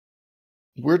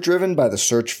We're driven by the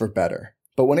search for better.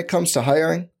 But when it comes to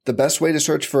hiring, the best way to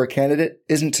search for a candidate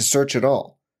isn't to search at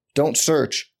all. Don't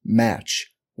search,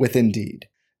 match with Indeed.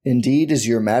 Indeed is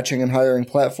your matching and hiring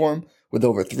platform with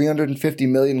over 350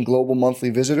 million global monthly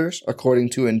visitors,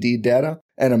 according to Indeed data,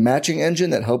 and a matching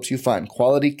engine that helps you find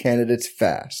quality candidates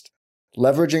fast.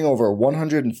 Leveraging over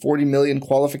 140 million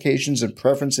qualifications and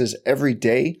preferences every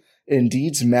day,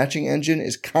 Indeed's matching engine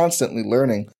is constantly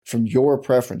learning from your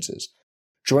preferences.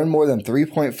 Join more than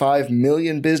 3.5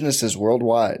 million businesses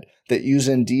worldwide that use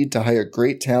Indeed to hire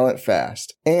great talent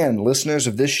fast. And listeners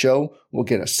of this show will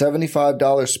get a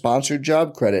 $75 sponsored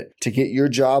job credit to get your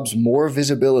jobs more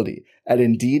visibility at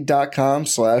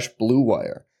Indeed.com/Blue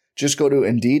Wire. Just go to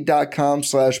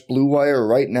Indeed.com/Blue Wire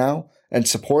right now and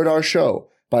support our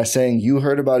show by saying you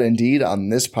heard about Indeed on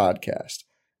this podcast.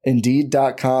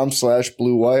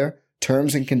 Indeed.com/Blue Wire.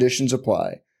 Terms and conditions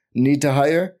apply. Need to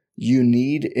hire? You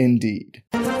need Indeed.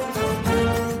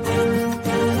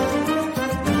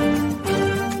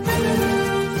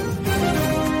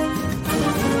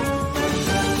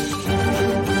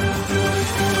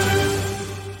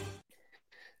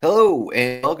 Hello,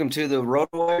 and welcome to the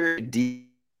RotoWire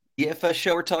DFS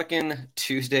show. We're talking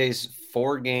Tuesday's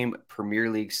 4-game Premier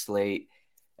League slate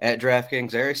at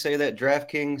DraftKings. I already say that,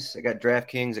 DraftKings. I got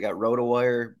DraftKings. I got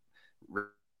RotoWire.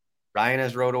 Ryan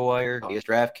has RotoWire. He has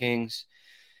DraftKings.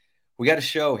 We got a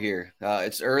show here.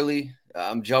 It's early.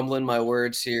 I'm jumbling my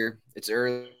words here. It's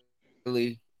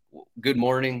early. Good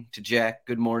morning to Jack.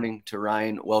 Good morning to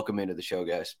Ryan. Welcome into the show,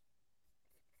 guys.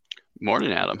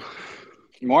 Morning, Adam.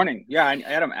 Morning. Yeah,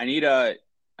 Adam, I need a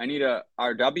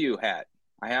RW hat.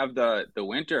 I have the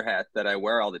winter hat that I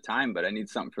wear all the time, but I need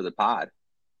something for the pod.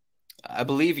 I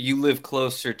believe you live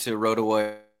closer to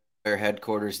RotoWire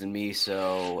headquarters than me,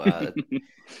 so all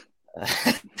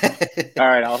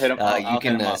right, I'll hit him.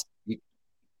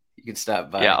 You can stop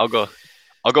by. Yeah, I'll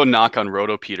go knock on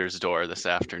Roto Peter's door this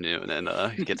afternoon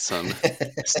and get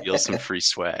steal some free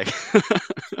swag.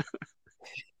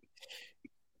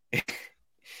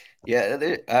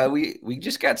 Yeah, we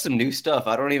just got some new stuff.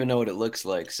 I don't even know what it looks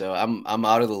like, so I'm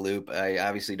out of the loop. I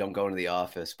obviously don't go into the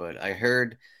office, but I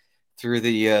heard through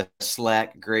the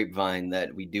Slack grapevine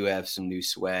that we do have some new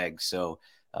swag. So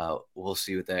we'll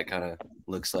see what that kind of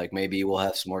looks like. Maybe we'll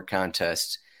have some more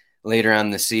contests later on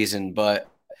in the season. But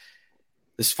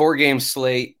this 4-game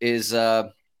slate is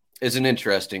an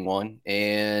interesting one,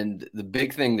 and the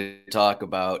big thing to talk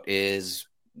about is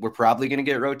we're probably going to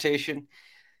get rotation.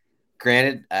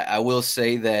 Granted, I will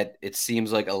say that it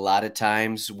seems like a lot of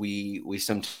times we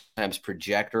sometimes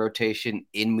project rotation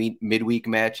in midweek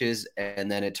matches,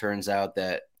 and then it turns out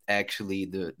that actually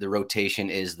the rotation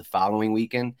is the following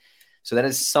weekend. So that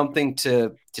is something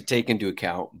to take into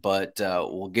account. But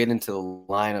we'll get into the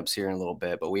lineups here in a little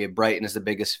bit. But we have Brighton as the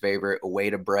biggest favorite,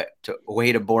 away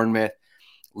to Bournemouth.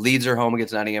 Leeds are home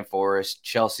against Nottingham Forest.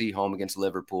 Chelsea home against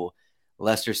Liverpool.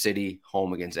 Leicester City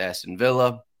home against Aston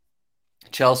Villa.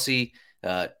 Chelsea,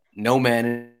 no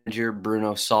manager.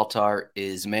 Bruno Saltar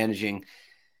is managing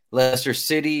Leicester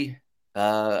City.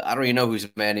 I don't even know who's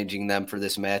managing them for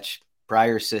this match.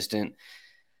 Prior assistant.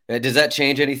 Does that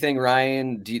change anything,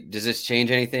 Ryan? Does this change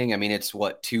anything? I mean, it's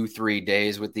 2-3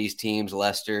 days with these teams.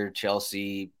 Leicester,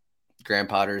 Chelsea, Graham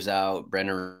Potter's out,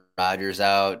 Brendan Rodgers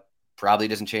out. Probably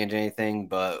doesn't change anything,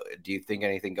 but do you think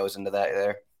anything goes into that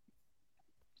there?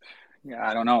 Yeah,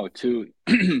 I don't know.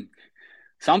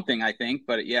 Something, I think,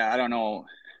 but yeah, I don't know.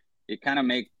 It kind of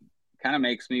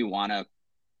makes me want to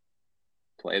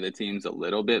play the teams a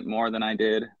little bit more than I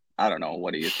did. I don't know.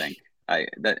 What do you think? We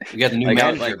got the new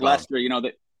manager, like Leicester. You know,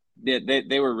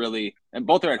 they were really, and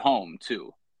both are at home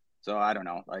too. So I don't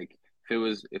know. Like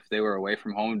if they were away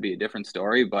from home, it'd be a different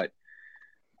story. But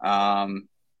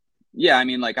yeah, I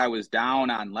mean, like I was down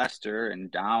on Leicester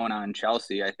and down on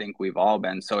Chelsea. I think we've all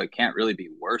been, so it can't really be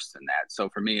worse than that. So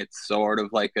for me, it's sort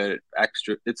of like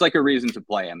it's like a reason to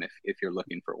play them if you're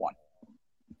looking for one.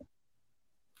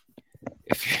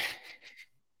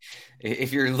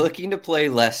 If you're looking to play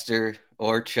Leicester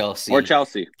or Chelsea,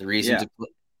 the reason to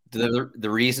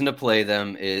play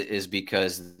them is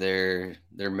because their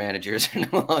managers are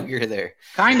no longer there.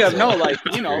 Kind of, no, like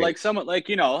like someone like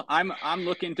I'm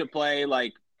looking to play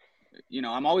like.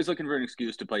 I'm always looking for an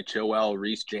excuse to play Chilwell,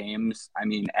 Reece James. I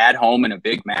mean, at home in a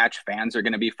big match, fans are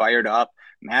going to be fired up.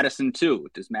 Madison too.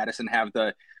 Does Madison have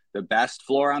the best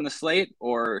floor on the slate,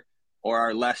 or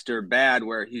are Leicester bad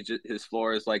where his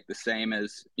floor is like the same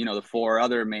as the 4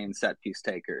 other main set piece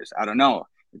takers? I don't know.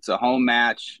 It's a home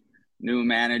match, new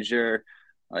manager.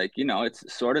 Like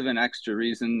it's sort of an extra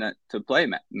reason to play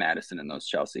Madison and those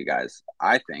Chelsea guys,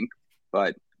 I think.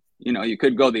 But you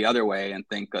could go the other way and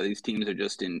think these teams are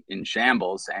just in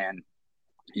shambles, and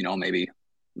maybe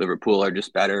Liverpool are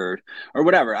just better or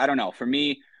whatever. I don't know. For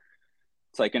me,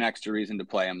 it's like an extra reason to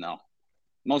play them though.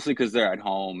 Mostly because they're at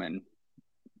home and,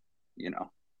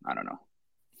 I don't know.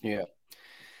 Yeah.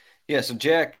 Yeah. So,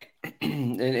 Jack,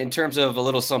 in terms of a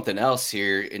little something else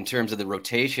here, in terms of the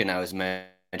rotation I was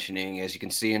mentioning, as you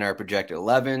can see in our projected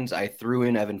 11s, I threw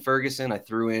in Evan Ferguson. I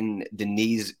threw in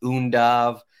Denise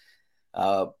Undav.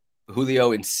 Uh,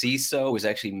 Julio Enciso was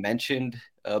actually mentioned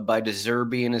by De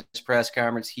Zerbi in his press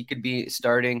conference. He could be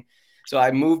starting. So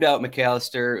I moved out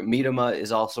McAllister. Miedema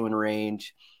is also in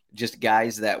range. Just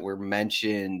guys that were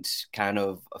mentioned kind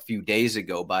of a few days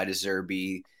ago by De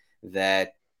Zerbi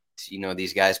that,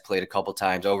 these guys played a couple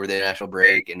times over the national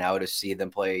break, and now to see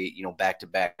them play,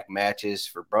 back-to-back matches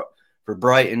for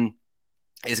Brighton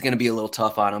is going to be a little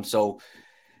tough on them. So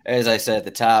as I said at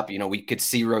the top, we could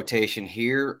see rotation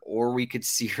here or we could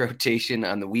see rotation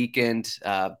on the weekend.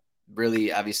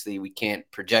 Really, obviously, we can't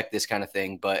project this kind of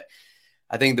thing, but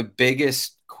I think the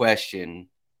biggest question,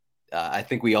 I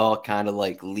think we all kind of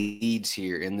like Leeds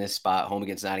here in this spot, home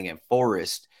against Nottingham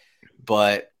Forest,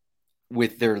 but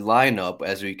with their lineup,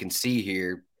 as we can see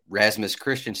here, Rasmus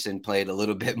Christensen played a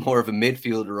little bit more of a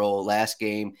midfield role last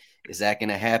game. Is that going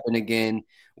to happen again?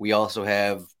 We also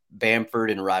have Bamford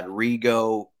and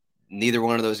Rodrigo. Neither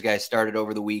one of those guys started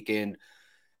over the weekend.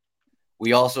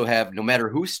 We also have, no matter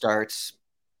who starts,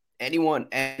 any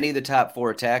of the top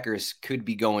 4 attackers could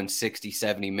be going 60,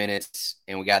 70 minutes,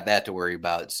 and we got that to worry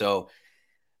about. So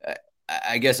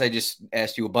I guess I just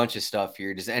asked you a bunch of stuff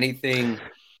here. Is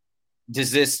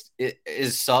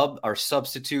our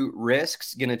substitute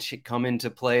risks going to come into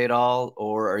play at all?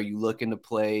 Or are you looking to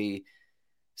play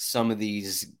some of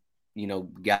these,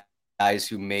 guys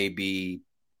who may be,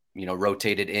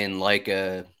 rotated in like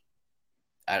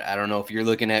I don't know if you're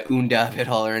looking at Undav at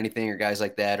all or anything, or guys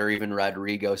like that, or even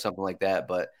Rodrigo, something like that.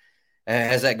 But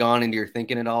has that gone into your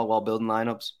thinking at all while building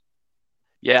lineups?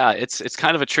 Yeah, it's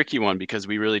kind of a tricky one because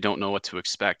we really don't know what to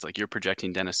expect. Like you're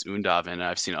projecting Dennis Undav, and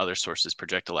I've seen other sources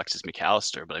project Alexis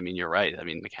McAllister, but I mean, you're right. I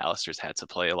mean, McAllister's had to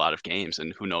play a lot of games,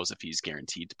 and who knows if he's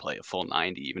guaranteed to play a full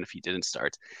 90, even if he didn't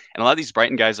start. And a lot of these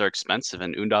Brighton guys are expensive,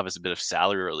 and Undav is a bit of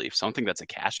salary relief. So I don't think that's a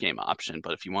cash game option,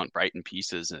 but if you want Brighton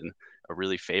pieces and a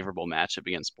really favorable matchup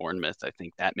against Bournemouth, I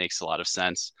think that makes a lot of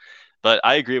sense. But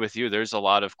I agree with you. There's a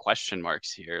lot of question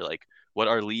marks here. Like, what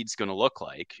are Leeds going to look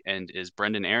like? And is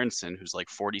Brendan Aronson, who's like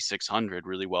 4,600,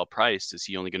 really well priced? Is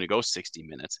he only going to go 60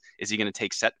 minutes? Is he going to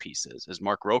take set pieces? Is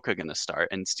Mark Roca going to start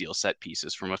and steal set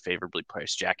pieces from a favorably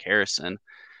priced Jack Harrison?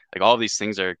 Like all of these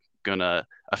things are going to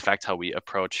affect how we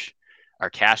approach our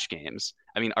cash games.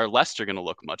 I mean, are Leicester going to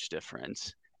look much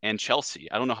different? And Chelsea,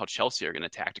 I don't know how Chelsea are going to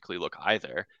tactically look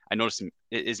either. I noticed,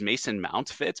 is Mason Mount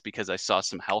fit? Because I saw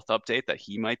some health update that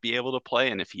he might be able to play.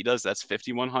 And if he does, that's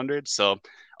 5,100. So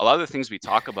a lot of the things we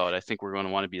talk about, I think we're going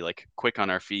to want to be like quick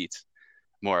on our feet,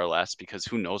 more or less, because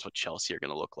who knows what Chelsea are going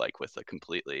to look like with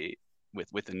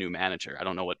a new manager. I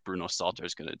don't know what Bruno Salter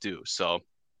is going to do. So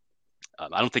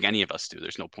I don't think any of us do.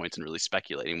 There's no point in really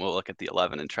speculating. We'll look at the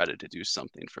 11 and try to deduce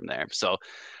something from there. So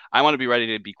I want to be ready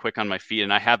to be quick on my feet.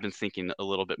 And I have been thinking a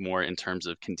little bit more in terms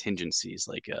of contingencies,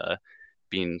 like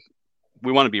we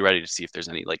want to be ready to see if there's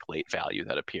any like late value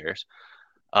that appears.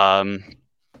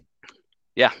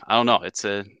 Yeah, I don't know.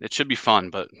 It should be fun,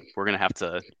 but we're going to have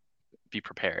to be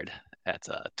prepared at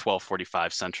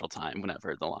 12:45 Central Time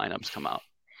whenever the lineups come out.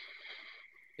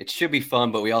 It should be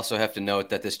fun, but we also have to note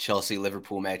that this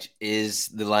Chelsea-Liverpool match the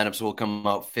lineups will come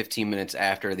out 15 minutes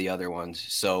after the other ones.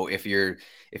 So if you're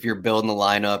building the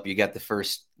lineup, you got the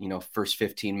first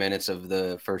 15 minutes of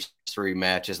the first 3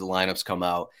 matches, the lineups come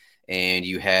out, and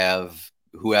you have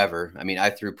whoever. I mean,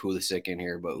 I threw Pulisic in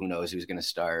here, but who knows who's going to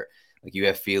start. Like you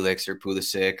have Felix or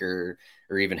Pulisic or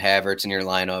even Havertz in your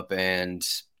lineup, and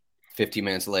 15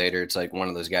 minutes later, it's like one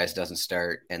of those guys doesn't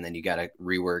start, and then you got to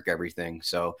rework everything.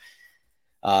 So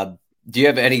do you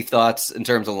have any thoughts in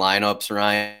terms of lineups,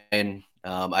 Ryan?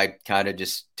 I kind of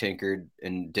just tinkered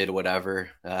and did whatever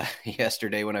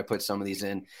yesterday when I put some of these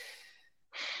in.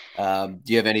 Do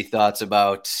you have any thoughts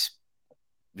about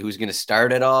who's going to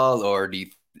start at all, or do you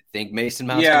think Mason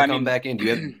Mount's going to come back in?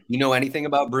 Do you know anything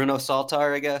about Bruno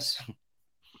Saltar, I guess?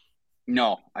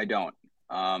 No, I don't.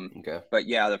 Okay. But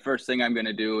yeah, the first thing I'm going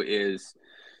to do is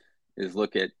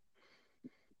look at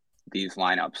these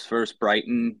lineups. First,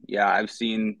 Brighton. Yeah, I've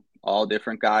seen all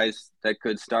different guys that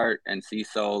could start, and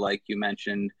Ciso, like you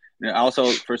mentioned. And also,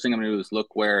 first thing I'm going to do is look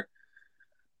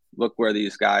where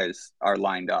these guys are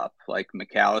lined up. Like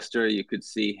McAllister, you could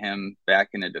see him back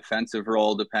in a defensive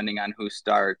role depending on who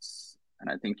starts. and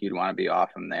I think you'd want to be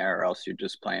off him there, or else you're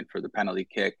just playing for the penalty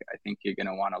kick. I think you're going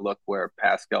to want to look where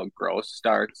Pascal Gross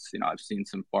starts. I've seen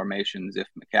some formations. If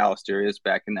McAllister is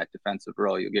back in that defensive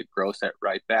role, you'll get Gross at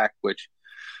right back, which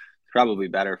is probably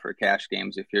better for cash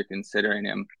games if you're considering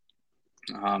him.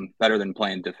 Better than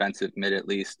playing defensive mid at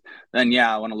least. Then,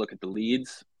 I want to look at the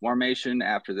Leeds formation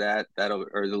after that.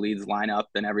 Or the Leeds lineup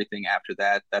and everything after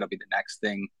that. That'll be the next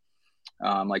thing.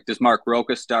 Does Mark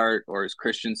Roca start, or is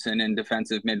Christensen in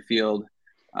defensive midfield?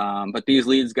 But these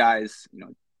Leeds guys,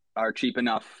 are cheap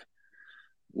enough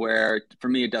where for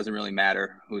me it doesn't really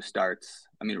matter who starts.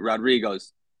 I mean,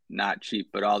 Rodrigo's not cheap,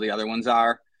 but all the other ones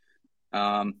are.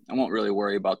 I won't really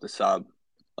worry about the sub.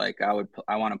 I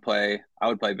would play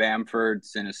Bamford,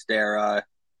 Sinistera,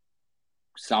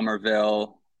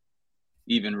 Somerville,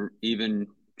 even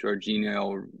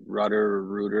Jorginho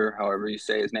Reuter, however you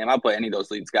say his name. I'll play any of those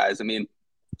Leeds guys. I mean,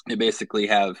 they basically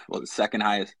have the second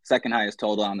highest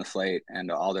total on the slate,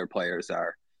 and all their players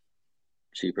are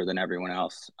cheaper than everyone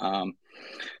else.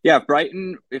 If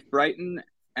Brighton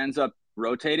ends up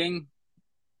rotating,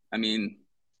 I mean,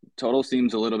 total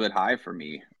seems a little bit high for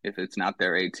me if it's not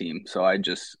their A team. So I'd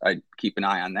keep an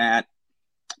eye on that.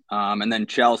 And then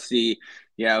Chelsea,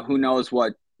 who knows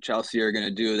what Chelsea are going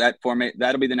to do.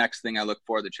 That'll be the next thing I look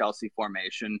for, the Chelsea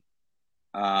formation.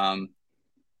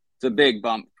 It's a big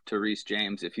bump to Reece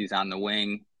James if he's on the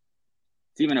wing.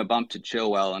 It's even a bump to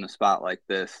Chilwell in a spot like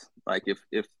this.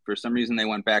 If for some reason they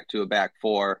went back to a back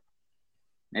four,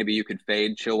 maybe you could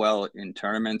fade Chilwell in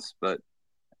tournaments, but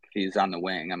if he's on the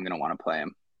wing, I'm going to want to play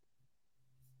him.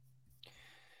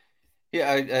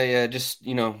 Yeah, I just,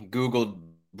 Googled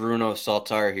Bruno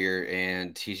Saltar here,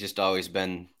 and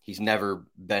he's never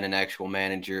been an actual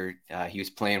manager. He was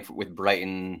playing with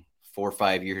Brighton 4 or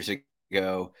 5 years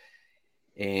ago,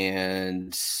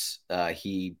 and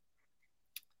he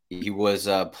was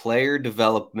player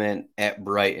development at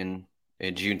Brighton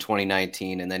in June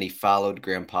 2019, and then he followed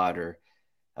Graham Potter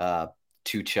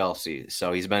to Chelsea.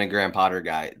 So he's been a Graham Potter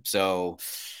guy. So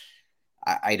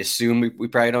I'd assume we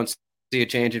probably don't see a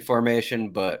change in formation,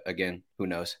 but again, who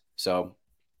knows? So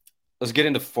let's get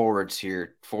into forwards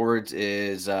here. Forwards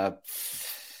is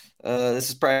this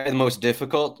is probably the most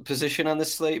difficult position on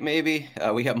this slate. Maybe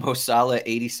we got Mo Salah at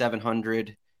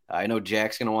 8,700. I know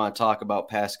Jack's going to want to talk about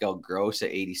Pascal Gross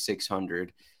at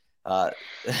 8,600.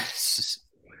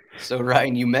 So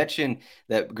Ryan, you mentioned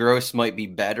that Gross might be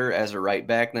better as a right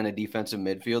back than a defensive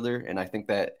midfielder, and I think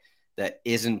that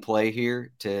is in play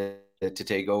here to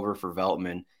take over for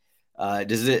Veltman.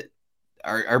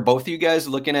 Are both of you guys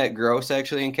looking at Gross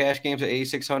actually in cash games at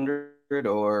 8,600,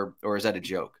 or is that a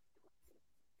joke?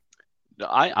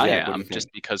 I am,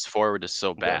 just because forward is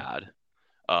so bad.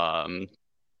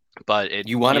 But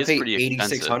you want to pay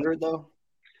 8,600 though?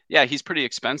 Yeah, he's pretty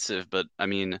expensive, but I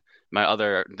mean,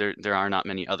 there are not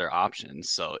many other options.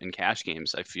 So in cash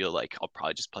games, I feel like I'll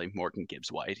probably just play Morgan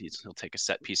Gibbs-White. He'll take a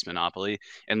set piece monopoly,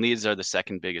 and Leeds are the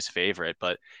second biggest favorite,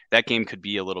 but that game could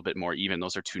be a little bit more even.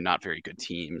 Those are two not very good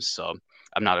teams, so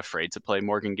I'm not afraid to play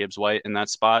Morgan Gibbs-White in that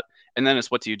spot. And then it's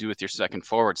what do you do with your second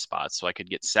forward spot? So I could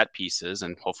get set pieces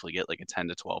and hopefully get like a 10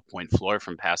 to 12 point floor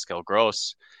from Pascal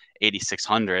Gross,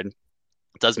 8,600.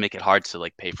 It does make it hard to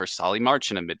pay for Solly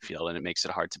March in a midfield, and it makes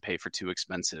it hard to pay for two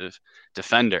expensive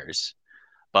defenders.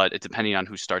 But depending on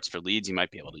who starts for Leeds, you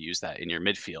might be able to use that in your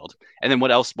midfield. And then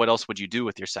what else would you do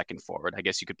with your second forward? I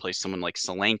guess you could play someone like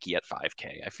Solanke at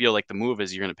 5K. I feel like the move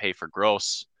is you're going to pay for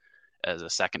Gross as a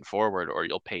second forward, or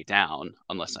you'll pay down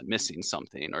unless I'm missing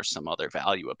something or some other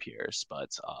value appears. But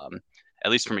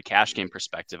at least from a cash game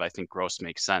perspective, I think Gross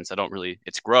makes sense.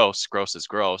 It's gross. Gross is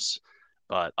gross.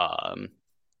 But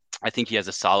I think he has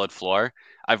a solid floor.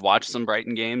 I've watched some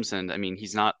Brighton games, and I mean,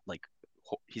 he's not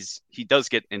he does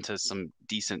get into some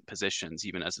decent positions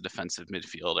even as a defensive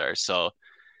midfielder. So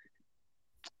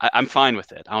I'm fine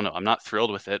with it. I don't know. I'm not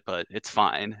thrilled with it, but it's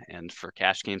fine. And for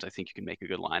cash games, I think you can make a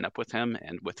good lineup with him.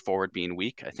 And with forward being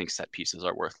weak, I think set pieces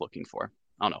are worth looking for.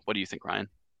 I don't know. What do you think, Ryan?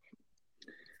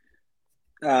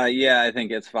 I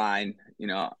think it's fine.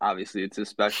 Obviously it's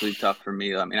especially tough for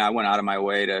me. I mean, I went out of my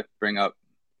way to bring up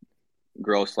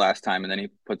Gross last time, and then he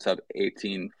puts up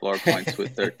 18 floor points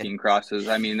with 13 crosses.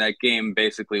 I mean, that game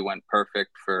basically went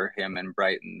perfect for him and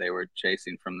Brighton. They were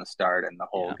chasing from the start and the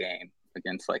whole game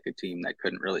against a team that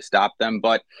couldn't really stop them.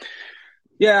 But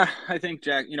I think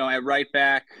Jack, at right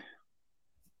back,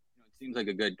 it seems like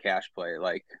a good cash play.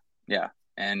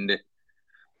 And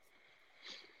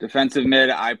defensive mid,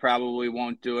 I probably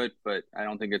won't do it, but I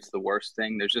don't think it's the worst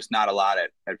thing. There's just not a lot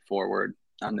at forward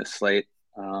on this slate.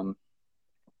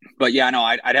 But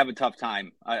I'd have a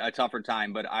tougher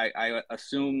time. But I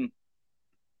assume,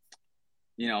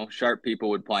 sharp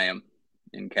people would play him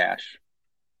in cash.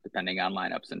 depending on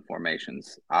lineups and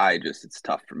formations. It's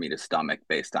tough for me to stomach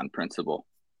based on principle.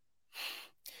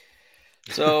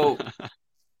 So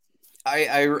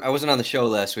I wasn't on the show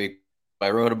last week. I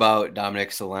wrote about Dominic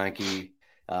Solanke.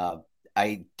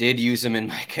 I did use him in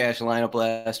my cash lineup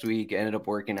last week. Ended up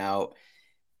working out.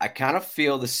 I kind of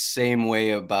feel the same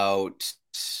way about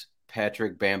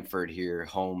Patrick Bamford here,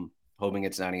 home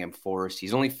against Nottingham Forest.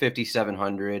 He's only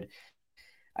 5,700.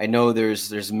 I know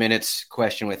there's minutes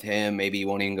question with him. Maybe he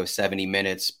won't even go 70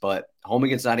 minutes, but home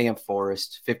against Nottingham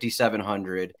Forest,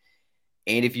 5,700.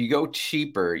 And if you go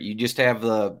cheaper, you just have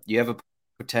a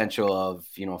potential of,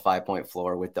 you know, a 5-point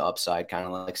floor with the upside, kind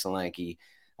of like Solanke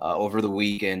over the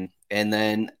weekend. And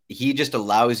then he just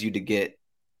allows you to get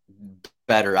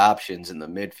better options in the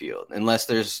midfield, unless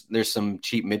there's some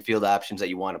cheap midfield options that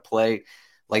you want to play,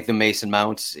 like the Mason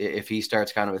Mounts, if he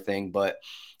starts, kind of a thing. But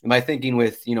my thinking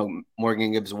with, you know,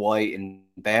 Morgan Gibbs White and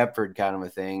Bamford kind of a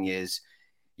thing is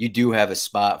you do have a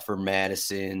spot for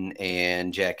Madison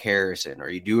and Jack Harrison, or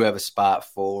you do have a spot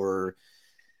for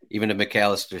even if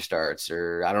McAllister starts,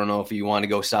 or I don't know if you want to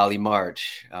go Solly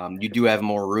March. You do have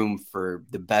more room for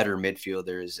the better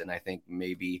midfielders, and I think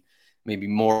maybe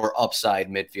more upside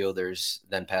midfielders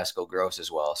than Pascal Gross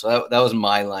as well. So that was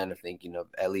my line of thinking of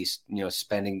at least, you know,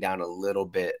 spending down a little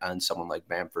bit on someone like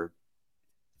Bamford.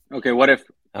 Okay, what if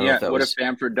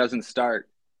Bamford doesn't start?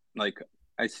 Like,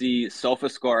 I see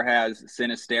SofaScore has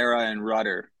Sinistera and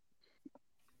Rudder.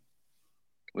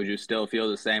 Would you still feel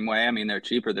the same way? I mean, they're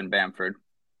cheaper than Bamford.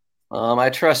 I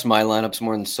trust my lineups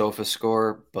more than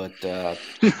SofaScore, but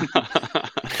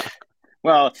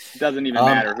well, it doesn't even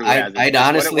matter who has it. I'd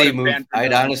honestly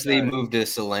move to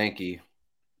Solanke.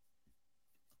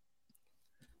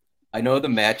 I know the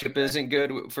matchup isn't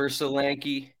good for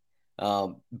Solanke,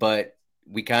 but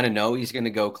we kind of know he's going to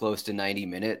go close to 90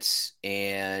 minutes,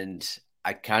 and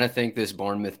I kind of think this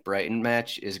Bournemouth-Brighton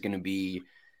match is going to be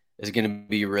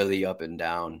really up and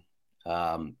down.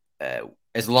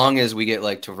 As long as we get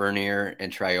like Tavernier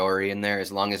and Traore in there,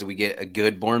 as long as we get a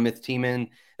good Bournemouth team in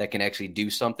that can actually do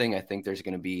something, I think there's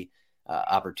going to be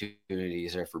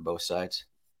opportunities there for both sides.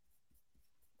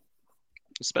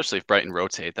 Especially if Brighton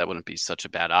rotate, that wouldn't be such a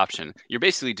bad option. You're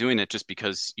basically doing it just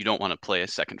because you don't want to play a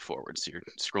second forward, so you're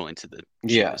scrolling to the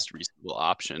cheapest reasonable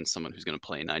option, someone who's going to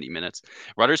play 90 minutes.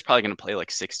 Rudder's probably going to play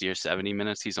like 60 or 70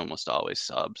 minutes. He's almost always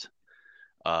subbed.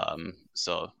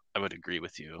 So I would agree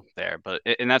with you there. But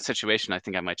in that situation, I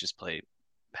think I might just play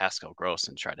Pascal Gross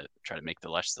and try to make the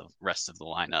rest of the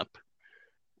lineup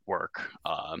work.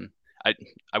 I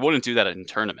wouldn't do that in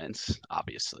tournaments,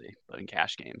 obviously, but in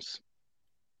cash games,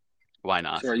 why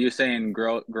not? So are you saying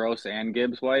Gross and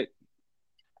Gibbs White?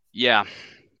 Yeah.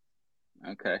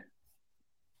 Okay.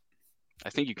 I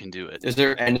think you can do it. Is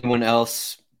there anyone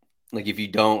else, like if you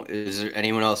don't, is there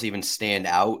anyone else even stand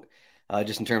out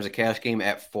just in terms of cash game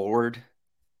at forward?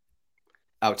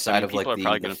 Outside of like people are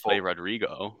probably going to play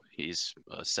Rodrigo. He's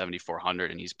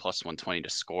 7,400 and he's plus 120 to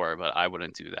score, but I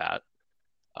wouldn't do that.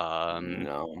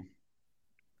 No.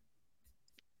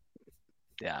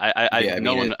 Yeah,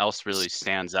 no one else really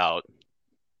stands out.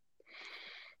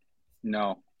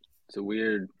 No, it's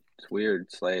weird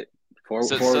slate.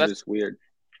 Forward is weird.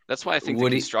 That's why I think the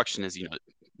construction is,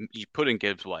 you put in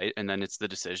Gibbs White, and then it's the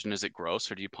decision: is it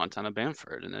Gross or do you punt on a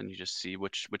Bamford? And then you just see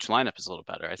which lineup is a little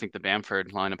better. I think the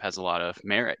Bamford lineup has a lot of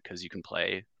merit because you can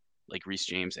play like Reece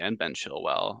James and Ben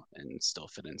Chilwell and still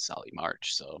fit in Solly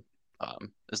March. So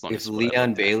as long as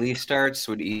Leon Bailey starts,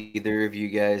 would either of you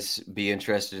guys be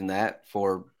interested in that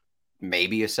for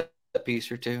maybe a set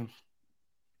piece or two?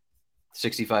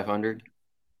 6,500.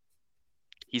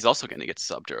 He's also going to get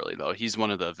subbed early, though. He's one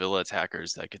of the Villa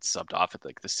attackers that gets subbed off at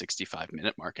like the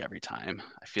 65-minute mark every time.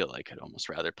 I feel like I'd almost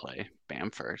rather play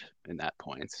Bamford in that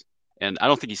point. And I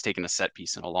don't think he's taken a set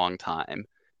piece in a long time.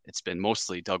 It's been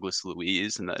mostly Douglas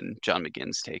Luiz, and then John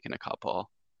McGinn's taken a couple.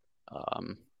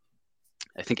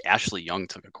 I think Ashley Young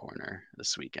took a corner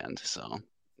this weekend, so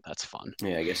that's fun.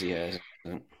 Yeah, I guess he has.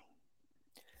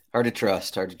 Hard to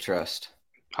trust. Hard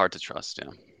to trust,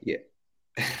 yeah.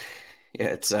 Yeah. Yeah,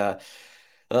 it's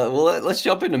well, let's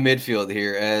jump into midfield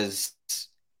here as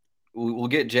we'll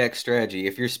get Jack's strategy.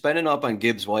 If you're spending up on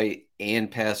Gibbs White and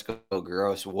Pascal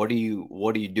Gross, what are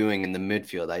you doing in the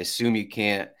midfield? I assume you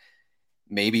can't.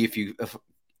 Maybe if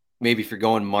you're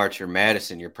going March or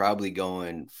Madison, you're probably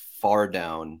going far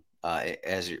down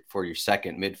for your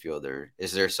second midfielder.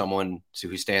 Is there someone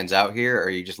who stands out here? Or are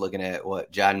you just looking at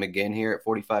John McGinn here at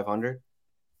 4,500?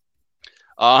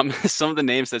 Some of the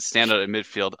names that stand out in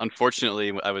midfield,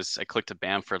 unfortunately, I clicked a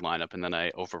Bamford lineup and then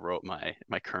I overwrote my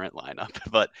current lineup,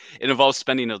 but it involves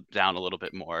spending down a little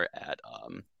bit more at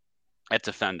at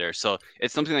defender. So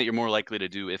it's something that you're more likely to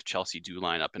do if Chelsea do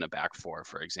line up in a back four,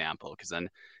 for example, because then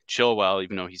Chilwell,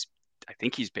 even though I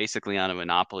think he's basically on a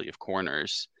monopoly of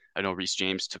corners. I know Reece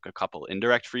James took a couple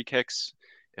indirect free kicks,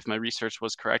 if my research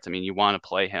was correct. I mean, you want to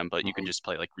play him, but you can just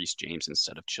play like Reece James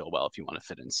instead of Chilwell if you want to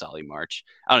fit in Solly March.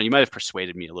 I don't know. You might have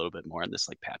persuaded me a little bit more on this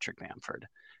like Patrick Bamford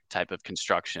type of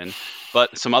construction.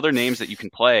 But some other names that you can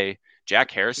play,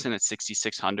 Jack Harrison at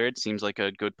 6,600 seems like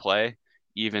a good play,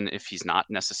 even if he's not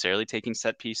necessarily taking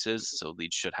set pieces. So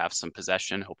Leeds should have some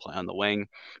possession. He'll play on the wing.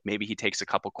 Maybe he takes a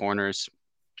couple corners.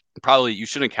 Probably you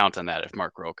shouldn't count on that if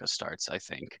Mark Roca starts, I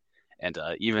think. And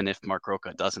even if Mark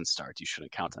Roca doesn't start, you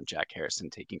shouldn't count on Jack Harrison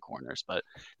taking corners. But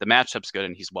the matchup's good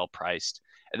and he's well priced.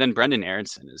 And then Brendan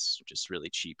Aronson is just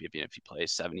really cheap, even if he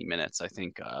plays 70 minutes. I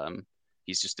think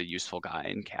he's just a useful guy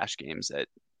in cash games that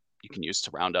you can use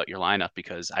to round out your lineup,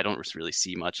 because I don't really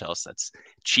see much else that's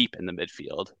cheap in the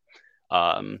midfield.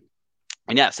 And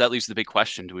yes, that leaves the big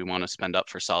question. Do we want to spend up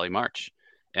for Solly March?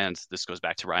 And this goes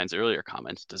back to Ryan's earlier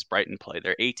comment. Does Brighton play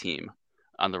their A team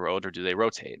on the road, or do they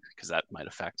rotate? Because that might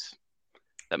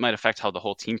affect how the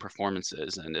whole team performance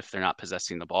is. And if they're not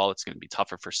possessing the ball, it's going to be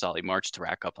tougher for Solly March to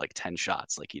rack up like 10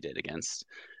 shots like he did against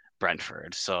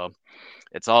Brentford. So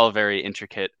it's all a very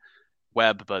intricate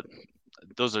web, but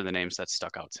those are the names that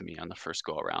stuck out to me on the first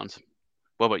go around.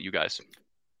 What about you guys?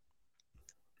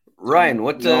 Ryan,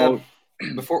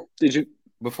 before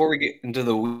we get into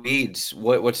the weeds,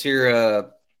 what's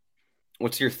your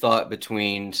thought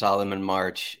between Solomon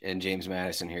March and James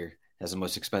Maddison here as the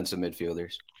most expensive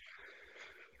midfielders?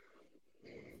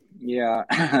 Yeah,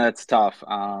 that's tough.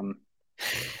 I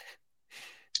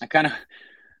kind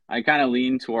of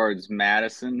lean towards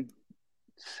Maddison.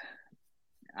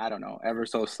 I don't know, ever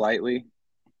so slightly.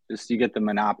 Just you get the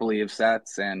monopoly of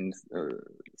sets and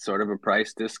sort of a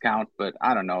price discount, but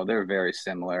I don't know, they're very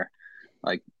similar.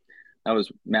 Like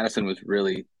Madison was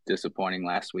really disappointing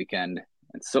last weekend,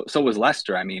 and so was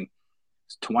Leicester. I mean,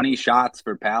 20 shots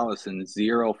for Palace and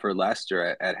 0 for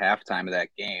Leicester at halftime of that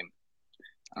game.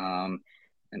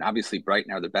 And obviously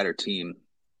Brighton are the better team,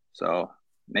 so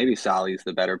maybe Solly's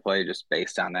the better play just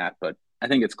based on that. But I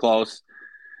think it's close.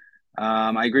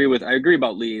 I agree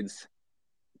about Leeds.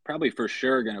 Probably for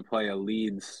sure going to play a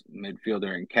Leeds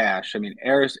midfielder in cash. I mean,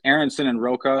 Aronson and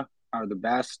Roca are the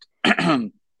best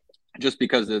just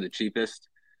because they're the cheapest.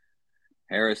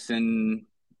 Harrison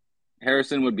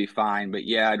would be fine, but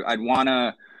yeah, I'd want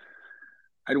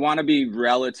to be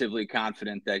relatively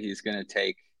confident that he's going to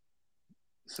take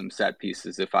some set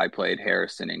pieces if I played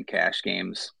Harrison in cash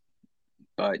games.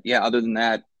 But yeah, other than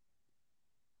that,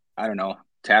 I don't know.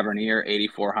 Tavernier,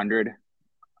 8,400.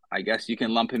 I guess you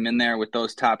can lump him in there with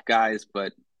those top guys,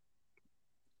 but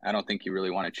I don't think you really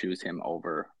want to choose him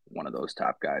over one of those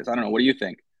top guys. I don't know. What do you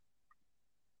think?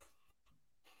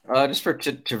 Just for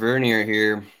Tavernier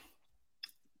here,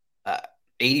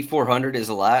 8,400 is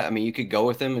a lot. I mean, you could go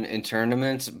with him in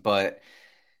tournaments, but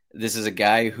this is a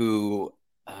guy who,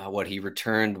 he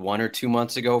returned 1 or 2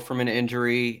 months ago from an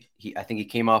injury. I think he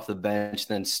came off the bench,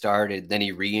 then started, then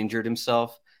he re-injured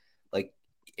himself. Like,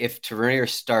 if Tavernier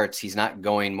starts, he's not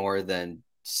going more than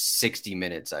 60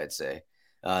 minutes, I'd say.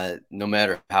 No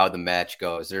matter how the match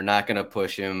goes, they're not going to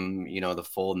push him, the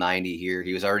full 90 here.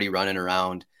 He was already running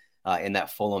around in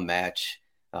that Fulham match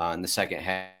in the second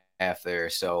half there.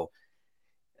 So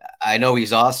I know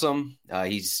he's awesome.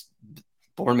 He's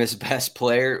Bournemouth's best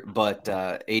player, but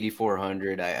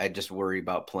 8,400, I just worry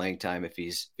about playing time if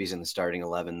he's in the starting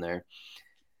 11 there.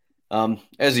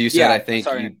 As you said, I think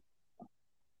go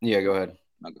ahead.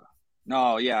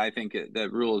 No, yeah, I think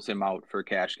that rules him out for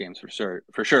cash games for sure,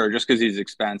 just because he's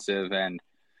expensive, and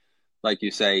like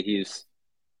you say, he's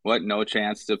no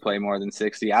chance to play more than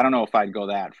 60. I don't know if I'd go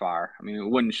that far. I mean, it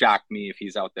wouldn't shock me if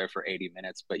he's out there for 80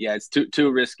 minutes, but yeah, it's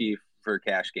too risky for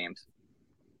cash games.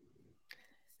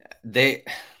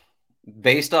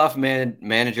 Based off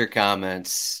manager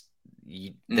comments,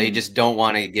 they just don't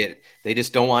want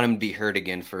him to be hurt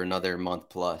again for another month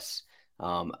plus.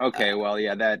 Okay, well,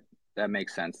 yeah, that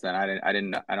makes sense then.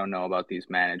 I don't know about these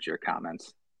manager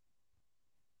comments.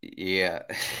 Yeah.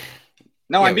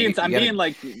 No, I'm being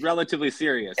like relatively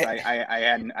serious. I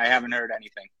haven't heard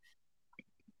anything.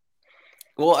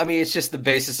 Well, I mean, it's just the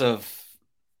basis of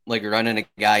like running a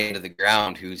guy into the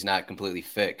ground who's not completely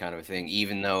fit, kind of a thing.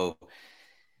 Even though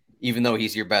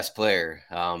he's your best player,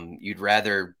 you'd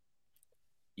rather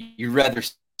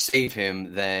save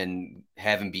him than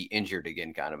have him be injured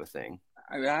again, kind of a thing.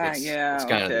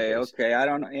 Okay.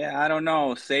 I don't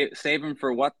know. Save him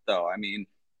for what though? I mean,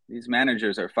 these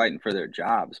managers are fighting for their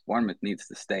jobs. Bournemouth needs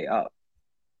to stay up.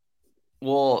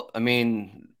 Well, I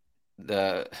mean,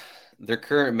 the their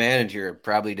current manager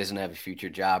probably doesn't have a future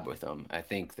job with them. I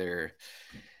think they're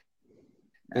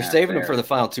saving them for the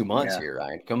final 2 months here,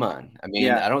 Ryan. Come on. I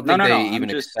mean, I don't think they even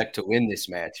expect to win this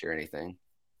match or anything.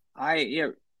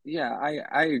 I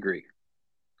agree.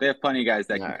 They have plenty of guys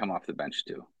that can come off the bench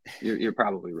too. You're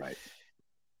probably right.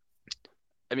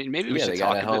 I mean, maybe we should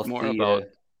talk a bit more about.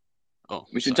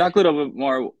 We should talk a little bit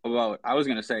more about. I was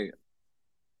going to say,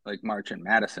 like March and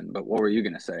Madison, but what were you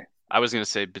going to say? I was going to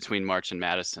say between March and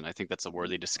Madison. I think that's a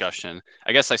worthy discussion.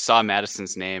 I guess I saw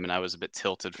Madison's name and I was a bit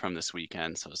tilted from this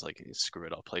weekend, so I was like, screw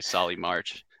it, I'll play Solly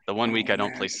March. The one week I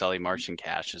don't play Solly March in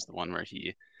cash is the one where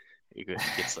he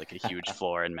gets like a huge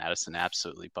floor and Madison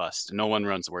absolutely busts. No one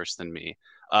runs worse than me.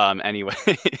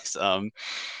 Anyways,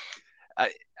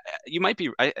 you might be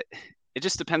right. It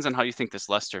just depends on how you think this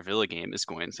Leicester Villa game is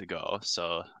going to go.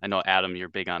 So I know, Adam, you're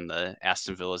big on the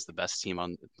Aston Villa is the best team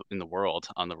in the world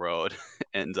on the road.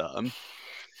 And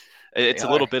it's a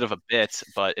little bit of a bit,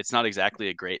 but it's not exactly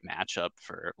a great matchup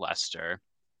for Leicester.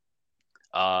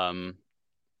 So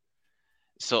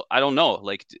I don't know,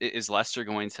 like, is Leicester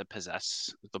going to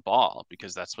possess the ball?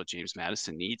 Because that's what James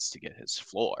Maddison needs to get his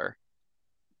floor.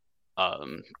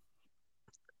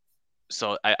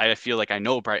 So I feel like I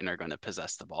know Brighton are going to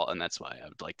possess the ball, and that's why I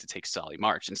would like to take Solly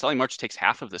March. And Solly March takes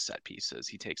half of the set pieces.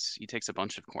 He takes a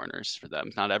bunch of corners for them.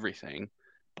 Not everything,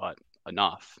 but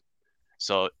enough.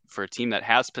 So for a team that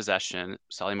has possession,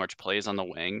 Solly March plays on the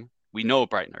wing. We know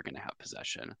Brighton are going to have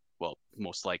possession. Well,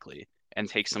 most likely. And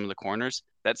take some of the corners.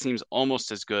 That seems almost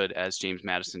as good as James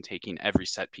Maddison taking every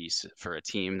set piece for a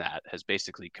team that has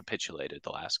basically capitulated the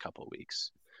last couple of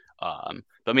weeks.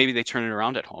 But maybe they turn it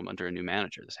around at home under a new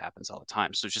manager. This happens all the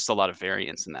time. So just a lot of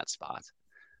variance in that spot.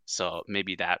 So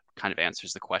maybe that kind of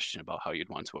answers the question about how you'd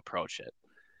want to approach it.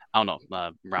 I don't know,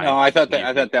 Ryan. No, I thought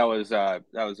that was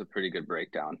a pretty good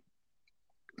breakdown.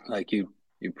 Like you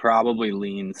probably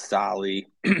lean Solly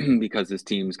because this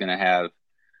team's going to have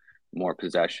more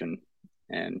possession,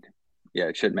 and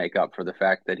it should make up for the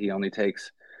fact that he only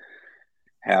takes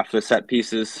half the set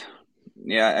pieces.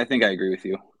 Yeah, I think I agree with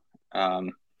you.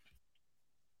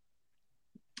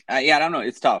 I don't know.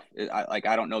 It's tough.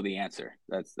 I don't know the answer.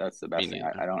 That's the best thing.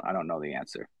 I don't know the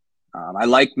answer. I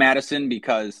like Maddison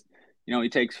because, he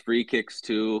takes free kicks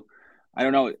too. I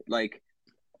don't know, like,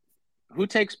 who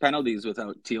takes penalties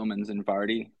without Tielemans and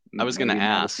Vardy? I was going to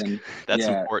ask. That's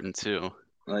important too.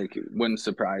 Like, it wouldn't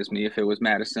surprise me if it was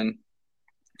Maddison.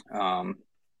 I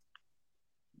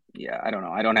don't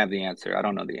know. I don't have the answer. I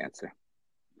don't know the answer.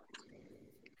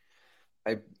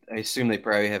 I assume they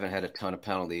probably haven't had a ton of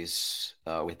penalties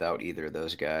without either of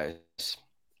those guys.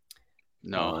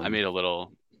 No, I made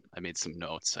some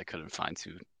notes. I couldn't find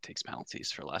who takes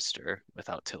penalties for Leicester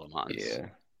without Tielemans. Yeah.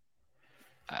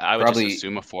 I would just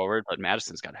assume a forward, but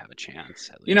Madison's got to have a chance.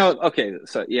 At least. Okay.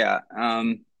 So,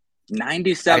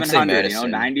 9,700,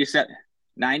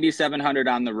 9,700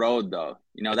 on the road, though.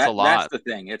 That's the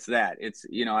thing. It's that. It's,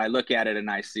 I look at it and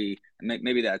I see,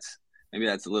 maybe that's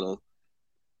a little,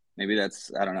 maybe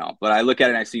that's, I don't know. But I look at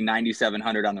it and I see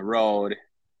 9,700 on the road,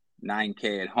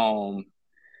 9K at home.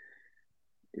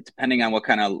 It's depending on what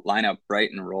kind of lineup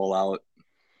Brighton roll out.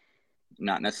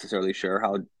 Not necessarily sure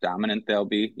how dominant they'll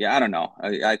be. Yeah, I don't know.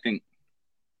 I think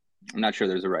I'm not sure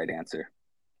there's a right answer.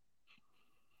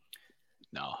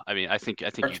 No, I mean, I think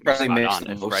you probably makes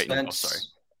the most sense. Sorry.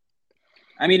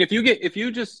 I mean, if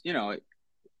you just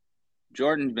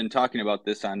Jordan's been talking about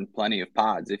this on plenty of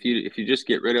pods. If you just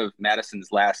get rid of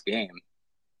Madison's last game,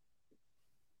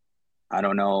 I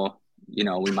don't know.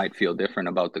 We might feel different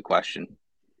about the question.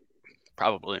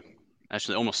 Probably.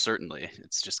 Actually, almost certainly.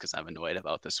 It's just because I'm annoyed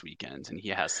about this weekend, and he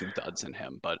has some duds in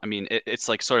him. But, I mean, it's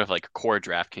like sort of like core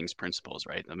DraftKings principles,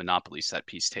 right? The monopoly set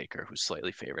piece taker who's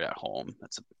slightly favored at home.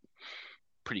 That's a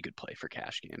pretty good play for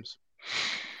cash games.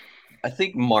 I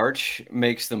think March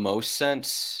makes the most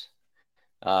sense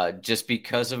just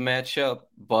because of matchup,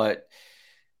 but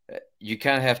you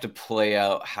kind of have to play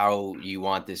out how you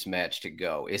want this match to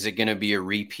go. Is it going to be a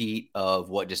repeat of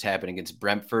what just happened against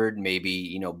Brentford?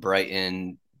 Maybe,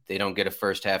 Brighton, they don't get a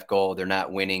first half goal. They're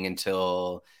not winning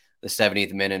until the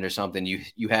 70th minute or something.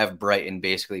 You have Brighton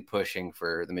basically pushing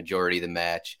for the majority of the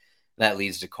match. That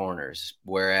leads to corners.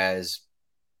 Whereas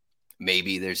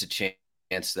maybe there's a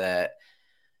chance that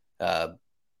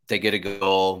they get a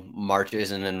goal, March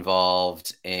isn't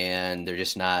involved, and they're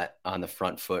just not on the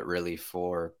front foot really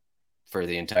for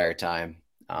the entire time.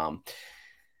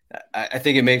 I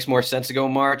think it makes more sense to go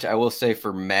March. I will say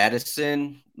for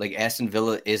Madison, like Aston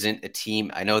Villa isn't a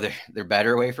team. I know they're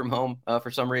better away from home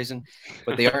for some reason,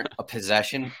 but they aren't a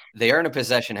possession. They aren't a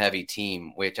possession heavy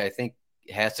team, which I think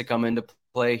has to come into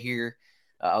play here.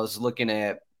 I was looking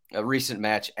at a recent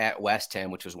match at West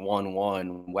Ham, which was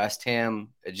 1-1. West Ham,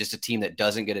 just a team that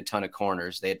doesn't get a ton of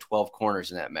corners. They had 12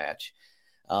 corners in that match.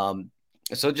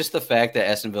 So just the fact that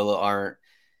Aston Villa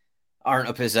aren't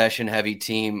a possession heavy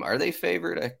team. Are they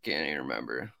favored? I can't even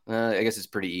remember. I guess it's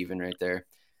pretty even right there.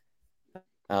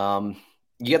 You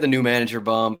get the new manager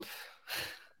bump,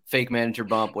 fake manager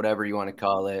bump, whatever you want to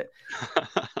call it.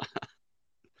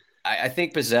 I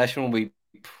think possession will be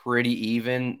pretty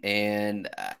even, and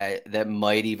that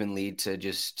might even lead to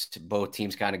just both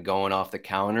teams kind of going off the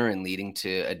counter and leading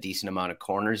to a decent amount of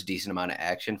corners, decent amount of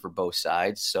action for both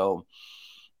sides. So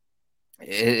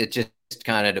it just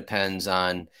kind of depends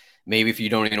on, maybe if you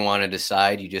don't even want to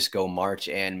decide, you just go March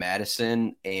and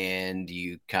Madison, and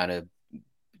you kind of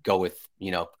go with,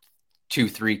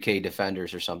 2-3K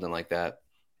defenders or something like that.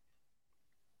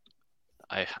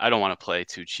 I don't want to play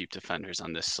two cheap defenders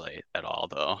on this slate at all,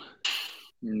 though.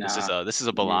 Nah, This is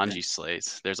a Belangi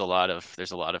slate. There's a lot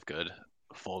of good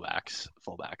fullbacks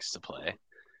to play.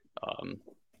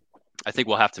 I think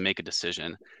we'll have to make a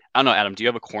decision. I don't know, Adam, do you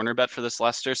have a corner bet for this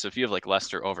Leicester? So if you have like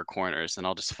Leicester over corners, then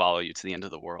I'll just follow you to the end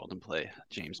of the world and play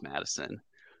James Maddison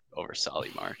over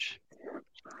Solly March.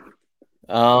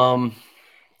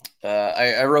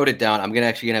 I wrote it down. I'm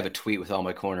actually gonna have a tweet with all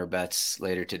my corner bets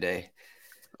later today.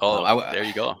 There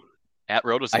you go. At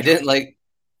Road was. I didn't like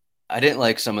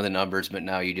some of the numbers, but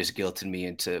now you just guilted me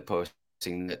into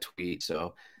posting the tweet.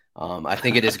 So I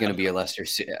think it is going to be Leicester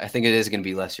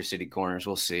City corners.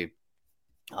 We'll see.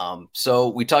 So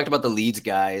we talked about the Leeds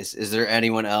guys. Is there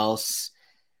anyone else,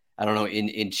 I don't know,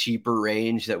 in cheaper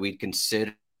range that we'd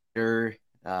consider?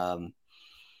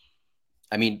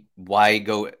 I mean, why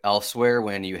go elsewhere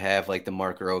when you have like the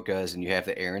Mark Rokas and you have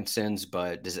the Aaronsons?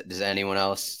 But does anyone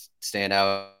else stand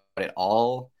out at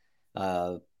all?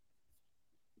 John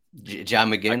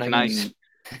McGinn.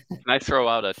 Can I throw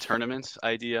out a tournament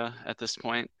idea at this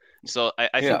point? So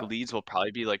I think Leeds will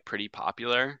probably be like pretty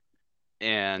popular,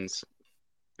 and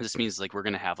this means like we're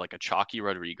gonna have like a chalky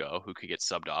Rodrigo who could get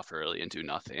subbed off early and do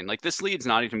nothing. Like this Leeds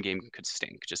Nottingham game could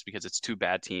stink just because it's two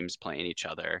bad teams playing each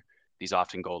other. These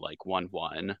often go like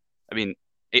 1-1. I mean,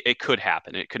 it could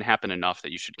happen. It could happen enough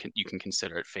that you can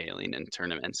consider it failing in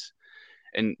tournaments.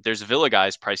 And there's Villa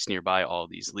guys priced nearby all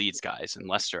these Leeds guys, and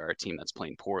Leicester are a team that's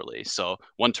playing poorly. So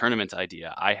one tournament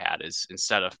idea I had is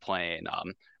instead of playing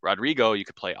Rodrigo, you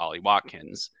could play Ollie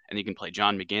Watkins, and you can play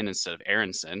John McGinn instead of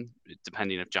Aronson,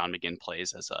 depending if John McGinn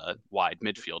plays as a wide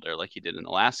midfielder like he did in the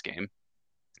last game.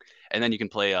 And then you can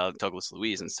play Douglas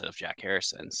Luiz instead of Jack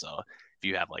Harrison. So if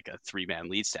you have like a 3-man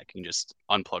lead stack, you can just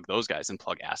unplug those guys and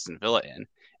plug Aston Villa in.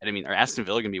 And I mean, are Aston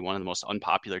Villa going to be one of the most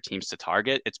unpopular teams to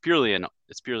target? It's purely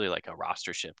like a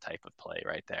rostership type of play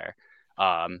right there.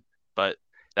 But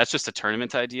that's just a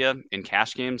tournament idea. In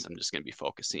cash games, I'm just going to be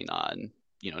focusing on,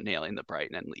 nailing the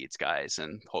Brighton and Leeds guys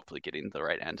and hopefully getting the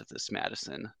right end of this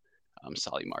Madison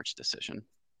Solly March decision.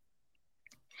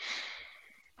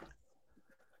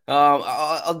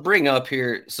 I'll bring up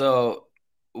here. So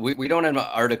we don't have an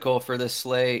article for this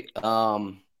slate.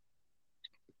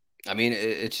 I mean,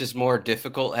 it's just more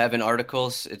difficult having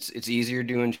articles. It's easier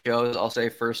doing shows. I'll say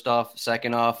first off.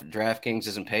 Second off, DraftKings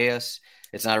doesn't pay us.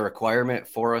 It's not a requirement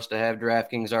for us to have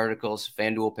DraftKings articles.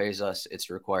 FanDuel pays us. It's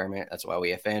a requirement. That's why we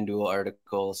have FanDuel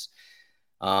articles.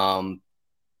 I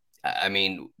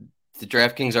mean, the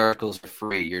DraftKings articles are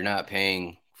free. You're not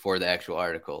paying for the actual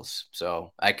articles.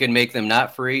 So I could make them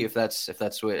not free if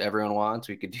that's what everyone wants.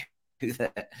 We could do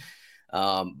that.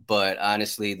 But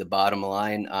honestly, the bottom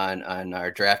line on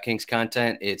our DraftKings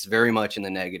content, it's very much in the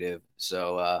negative.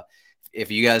 So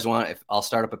if you guys want, I'll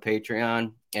start up a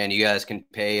Patreon and you guys can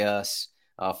pay us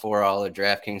for all the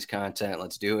DraftKings content,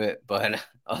 let's do it. But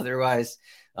otherwise,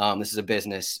 this is a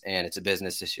business and it's a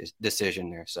business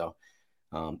decision there. So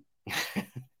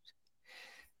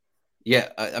yeah,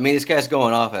 I mean, this guy's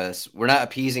going off at us. We're not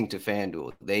appeasing to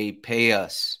FanDuel. They pay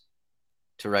us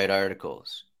to write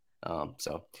articles.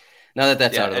 So now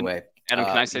that's out of the way. Adam,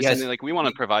 can I say something? Like, we want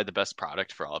to provide the best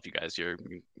product for all of you guys.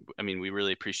 We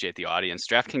really appreciate the audience.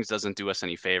 DraftKings doesn't do us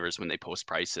any favors when they post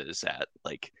prices at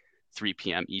like 3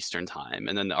 p.m. Eastern time.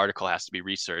 And then the article has to be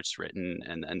researched, written,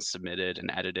 and then submitted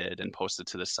and edited and posted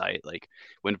to the site. Like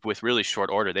with really short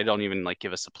order, they don't even like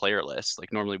give us a player list.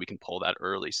 Like normally we can pull that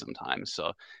early sometimes.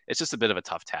 So it's just a bit of a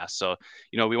tough task. So,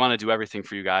 we want to do everything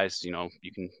for you guys. You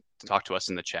can talk to us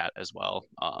in the chat as well.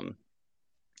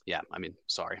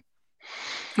 Sorry.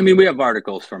 I mean, we have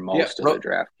articles for most of the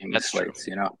DraftKings slates,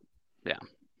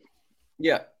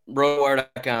 Yeah.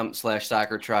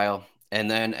 Rotowire.com/soccer trial. And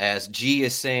then as G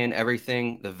is saying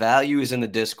everything, the value is in the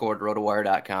Discord,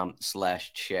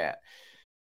 rotowire.com/chat.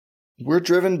 We're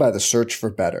driven by the search for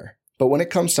better. But when it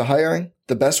comes to hiring,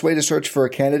 the best way to search for a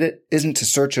candidate isn't to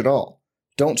search at all.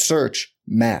 Don't search,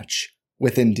 match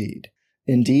with Indeed.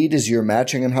 Indeed is your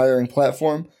matching and hiring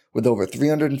platform with over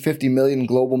 350 million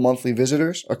global monthly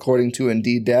visitors, according to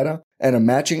Indeed data, and a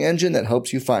matching engine that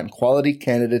helps you find quality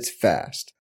candidates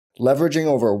fast. Leveraging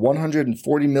over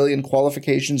 140 million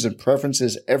qualifications and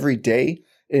preferences every day,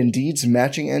 Indeed's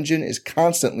matching engine is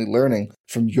constantly learning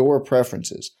from your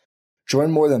preferences.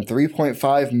 Join more than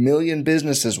 3.5 million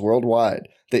businesses worldwide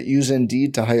that use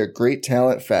Indeed to hire great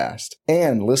talent fast.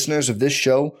 And listeners of this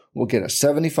show will get a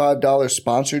 $75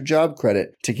 sponsored job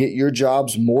credit to get your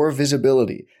jobs more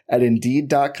visibility at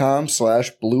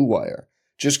Indeed.com/Blue Wire.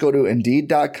 Just go to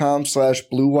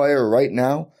Indeed.com/Blue Wire right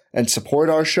now and support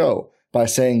our show by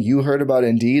saying you heard about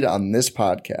Indeed on this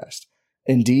podcast.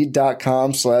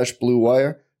 Indeed.com/Blue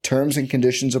Wire. Terms and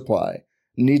conditions apply.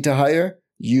 Need to hire?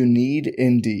 You need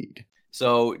Indeed.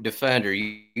 So, defender,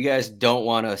 you guys don't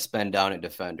want to spend down at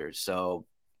defenders. So,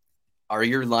 are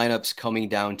your lineups coming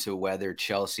down to whether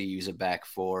Chelsea use a back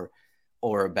four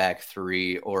or a back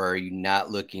three, or are you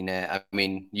not looking at? I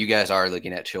mean, you guys are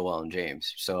looking at Chilwell and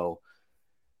James. So,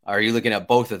 are you looking at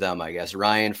both of them? I guess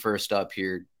Ryan, first up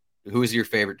here. Who's your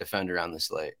favorite defender on the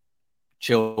slate?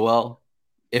 Chilwell.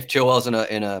 If Chilwell's in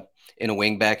a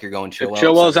wing back, you're going Chilwell. If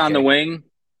Chilwell's on the wing,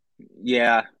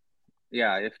 yeah.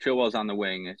 Yeah, if Chilwell's on the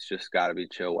wing, it's just got to be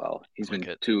Chilwell. He's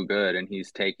been too good, and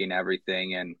he's taking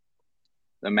everything. And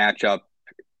the matchup,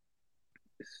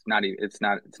 it's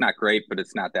not great, but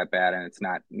it's not that bad, and it's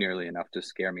not nearly enough to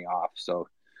scare me off. So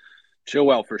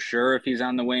Chilwell for sure. If he's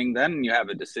on the wing, then you have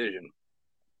a decision.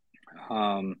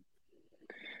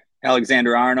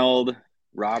 Alexander-Arnold,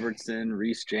 Robertson,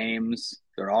 Reece James,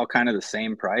 they're all kind of the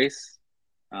same price.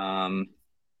 I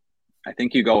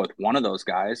think you go with one of those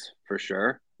guys for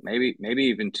sure. Maybe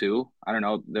even two. I don't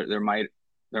know. There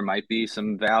might be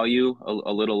some value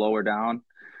a little lower down,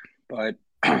 but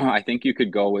I think you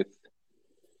could go with.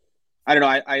 I don't know.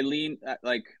 I really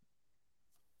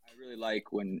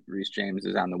like when Reece James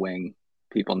is on the wing.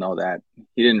 People know that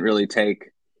he didn't really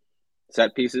take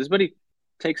set pieces, but he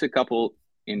takes a couple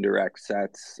indirect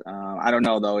sets. I don't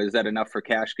know though. Is that enough for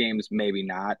cash games? Maybe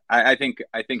not. I think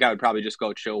I would probably just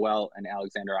go Chilwell and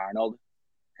Alexander-Arnold,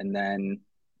 and then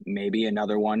maybe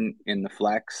another one in the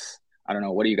flex. I don't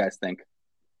know. What do you guys think?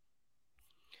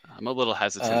 I'm a little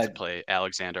hesitant to play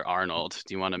Alexander-Arnold.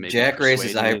 Do you want to maybe Jack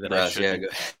raises eyebrows?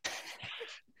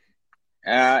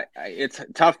 Yeah. It's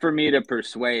tough for me to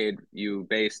persuade you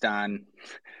based on,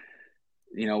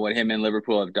 what him and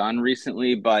Liverpool have done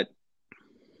recently, but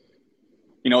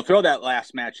throw that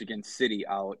last match against City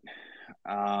out.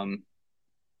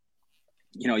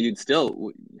 You'd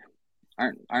still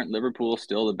aren't Liverpool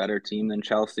still the better team than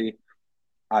Chelsea?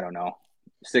 I don't know.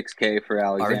 $6K for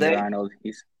Alexander-Arnold.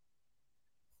 He's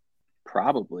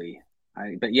probably,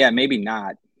 but yeah, maybe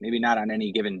not. Maybe not on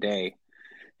any given day.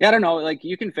 Yeah, I don't know. Like,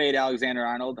 you can fade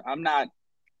Alexander-Arnold. I'm not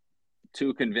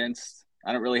too convinced.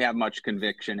 I don't really have much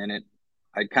conviction in it.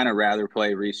 I'd kind of rather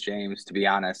play Reece James, to be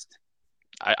honest.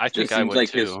 I think I would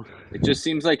too. It just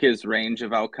seems like his range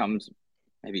of outcomes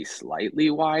maybe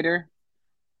slightly wider,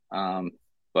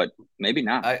 but maybe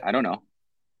not. I don't know.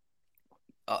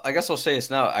 I guess I'll say this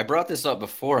now. I brought this up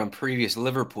before on previous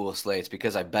Liverpool slates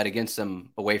because I bet against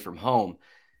them away from home.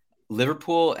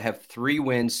 Liverpool have 3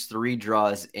 wins, 3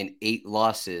 draws, and 8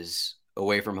 losses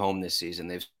away from home this season.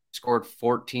 They've scored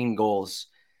 14 goals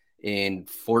in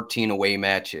 14 away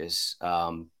matches.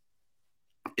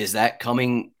 Is that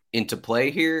coming into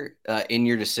play here in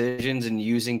your decisions and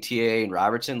using TAA and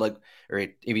Robertson, or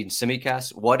even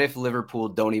Simicast? What if Liverpool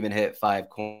don't even hit 5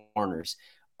 corners?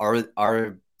 Are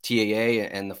TAA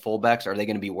and the fullbacks, are they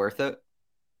going to be worth it?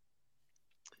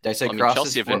 Did I say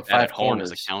Chelsea have been bad at home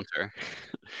corners as a counter.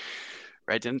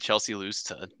 Right? Didn't Chelsea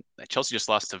Chelsea just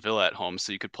lost to Villa at home,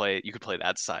 so you could play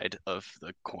that side of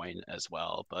the coin as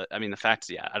well. But I mean, the fact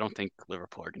is, I don't think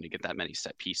Liverpool are going to get that many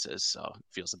set pieces, so it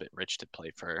feels a bit rich to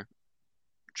play for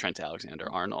Trent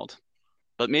Alexander-Arnold.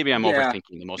 But maybe I'm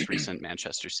overthinking the most recent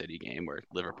Manchester City game where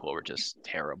Liverpool were just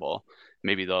terrible.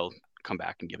 Maybe they'll come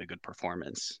back and give a good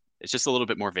performance. It's just a little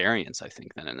bit more variance, I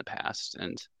think, than in the past,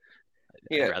 and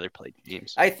I'd rather play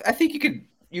James. I think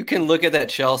you can look at that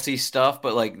Chelsea stuff,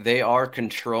 but they are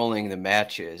controlling the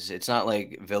matches. It's not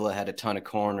like Villa had a ton of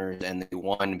corners and they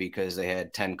won because they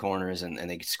had 10 corners and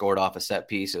they scored off a set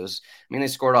piece. They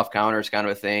scored off counters, kind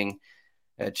of a thing.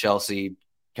 Chelsea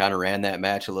kind of ran that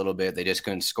match a little bit. They just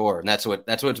couldn't score, and that's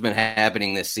what's been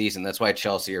happening this season. That's why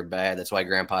Chelsea are bad. That's why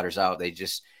Graham Potter's out.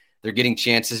 They're getting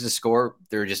chances to score.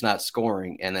 They're just not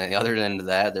scoring. And then the other end of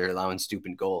that, they're allowing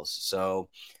stupid goals. So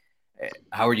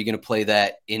how are you going to play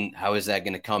that in? How is that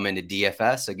going to come into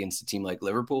DFS against a team like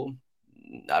Liverpool?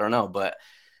 I don't know, but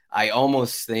I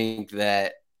almost think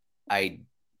that I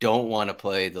don't want to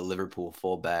play the Liverpool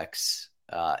fullbacks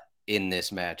in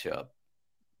this matchup.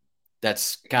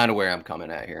 That's kind of where I'm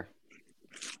coming at here.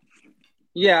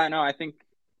 Yeah, no, I think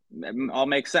it all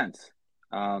makes sense.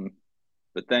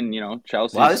 But then,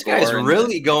 Chelsea. Wow, this guy's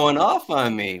really going off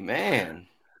on me, man.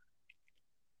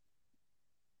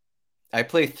 I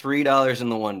play $3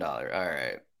 and the $1. All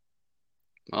right.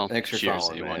 Well, thanks for cheers,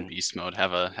 following, A1 man. Beast Mode.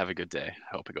 Have a good day.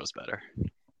 I hope it goes better.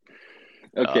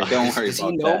 Okay, don't worry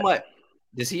about that.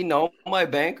 Does he know my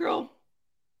bankroll?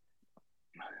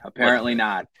 Apparently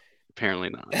not. Apparently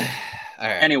not. All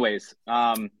right. Anyways,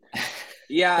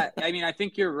 yeah, I mean, I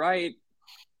think you're right.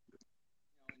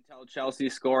 Until Chelsea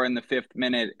score in the 5th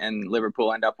minute and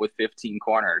Liverpool end up with 15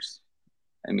 corners.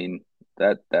 I mean,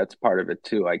 that's part of it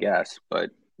too, I guess.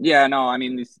 But yeah, no, I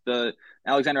mean, the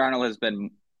Alexander-Arnold has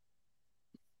been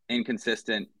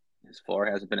inconsistent. His floor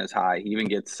hasn't been as high. He even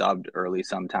gets subbed early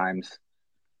sometimes.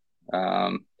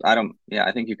 I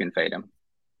think you can fade him.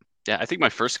 Yeah, I think my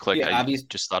first click, Yeah, I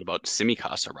just thought about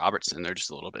Tsimikas or Robertson. They're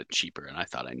just a little bit cheaper, and I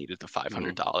thought I needed the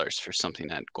 $500 for something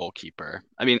at goalkeeper.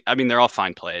 I mean, they're all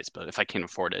fine plays, but if I can't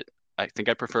afford it, I think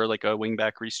I prefer like a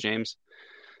wingback Reece James.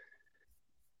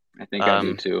 I think I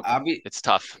do too. It's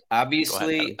tough.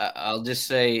 Obviously, I'll just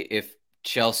say if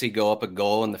Chelsea go up a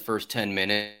goal in the first 10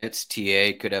 minutes,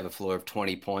 TA could have a floor of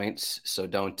 20 points. So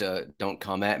don't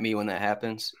come at me when that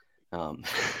happens. I'll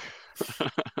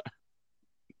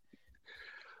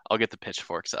get the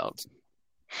pitchforks out.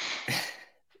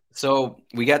 So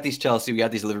we got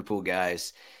these Liverpool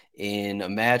guys in a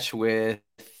match with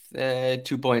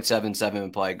 2.77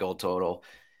 implied goal total.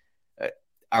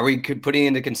 Are we putting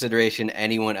into consideration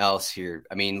anyone else here?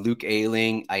 I mean, Luke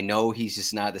Ayling, I know he's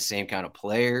just not the same kind of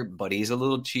player, but he's a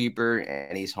little cheaper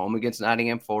and he's home against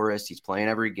Nottingham Forest. He's playing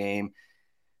every game.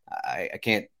 I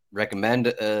can't recommend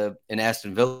an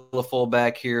Aston Villa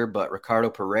fullback here, but Ricardo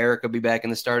Pereira could be back in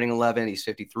the starting 11. He's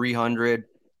 5,300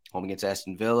 home against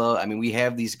Aston Villa. I mean, we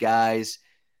have these guys.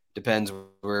 Depends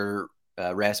where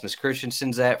Rasmus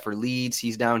Christensen's at for Leeds.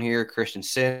 He's down here.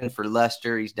 Christensen for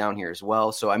Leicester. He's down here as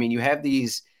well. So, I mean, you have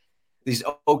these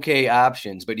okay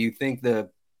options, but do you think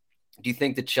the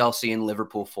Chelsea and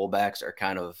Liverpool fullbacks are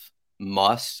kind of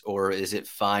must, or is it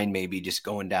fine maybe just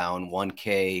going down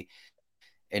 1K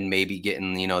and maybe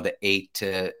getting, the 8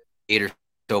 or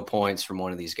so points from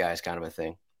one of these guys kind of a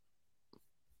thing?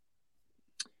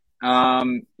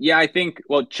 Yeah, I think,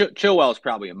 Chilwell's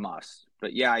probably a must,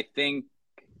 but yeah, I think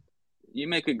you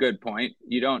make a good point.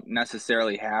 You don't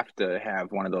necessarily have to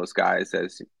have one of those guys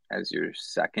as your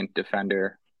second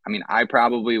defender. I mean, I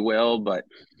probably will, but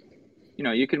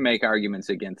you can make arguments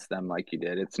against them like you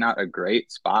did. It's not a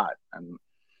great spot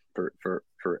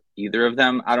for either of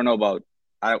them. I don't know about.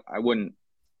 I wouldn't.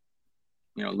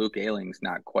 Luke Ayling's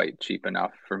not quite cheap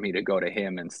enough for me to go to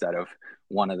him instead of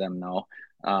one of them, though.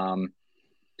 I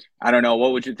don't know.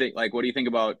 What would you think? Like, what do you think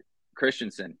about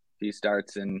Christensen? If he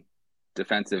starts in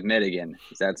defensive mid again,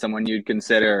 is that someone you'd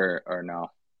consider or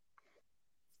no?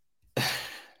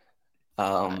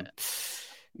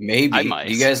 Maybe. I might.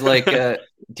 Do you guys like?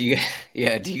 Do you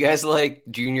guys like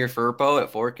Junior Firpo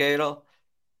at 4K at all?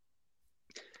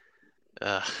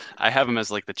 I have him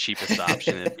as like the cheapest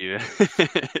option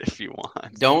if you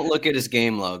want. Don't look at his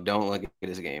game log.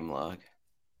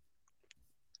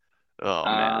 Oh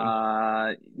man.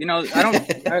 I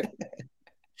don't.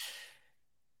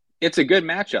 It's a good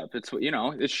matchup. It's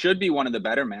it should be one of the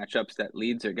better matchups that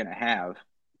Leeds are going to have.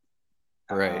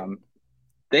 Right.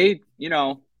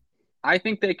 I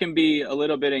think they can be a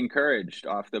little bit encouraged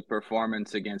off the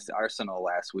performance against Arsenal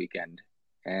last weekend.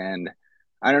 And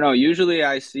I don't know, usually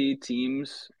I see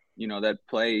teams, that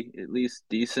play at least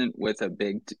decent with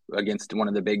against one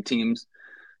of the big teams.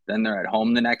 Then they're at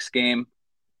home the next game.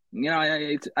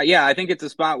 I think it's a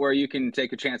spot where you can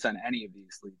take a chance on any of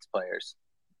these Leeds players.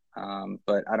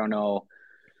 But I don't know,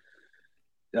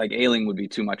 like Ayling would be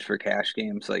too much for cash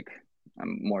games. Like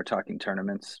I'm more talking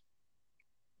tournaments.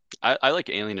 I like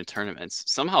Alien in tournaments.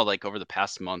 Somehow, like over the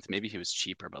past month, maybe he was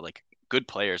cheaper, but like good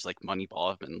players like Moneyball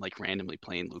have been like randomly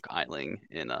playing Luke Ayling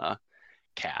in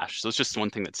cash. So it's just one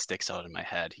thing that sticks out in my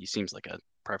head. He seems like a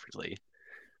perfectly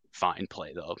fine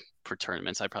play though for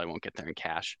tournaments. I probably won't get there in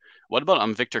cash. What about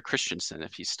Victor Christensen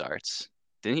if he starts?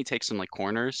 Didn't he take some like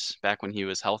corners back when he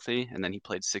was healthy, and then he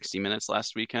played 60 minutes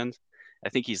last weekend? I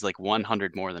think he's like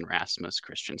 100 more than Rasmus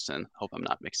Christensen. Hope I'm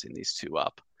not mixing these two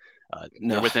up.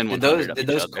 No, they're within 100 did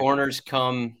those corners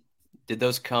come? Did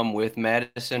those come with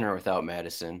Madison or without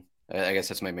Madison? I guess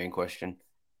that's my main question.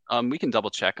 We can double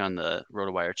check on the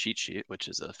RotoWire cheat sheet, which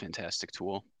is a fantastic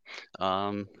tool.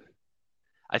 I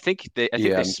think they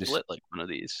split like one of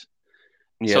these.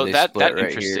 Yeah, So they that split right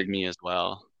interested here. me as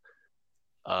well.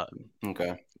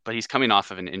 Okay. But he's coming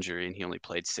off of an injury and he only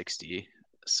played 60.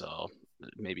 So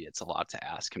maybe it's a lot to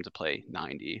ask him to play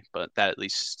 90, but that at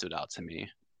least stood out to me.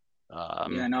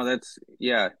 Yeah, no,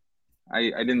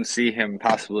 I didn't see him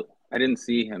possibly. I didn't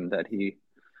see him that he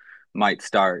might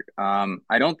start.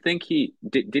 I don't think he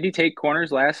did. Did he take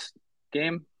corners last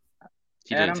game,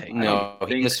 He didn't Adam? take I don't any. No,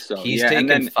 think so. he's Yeah, and taken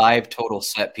then 5 total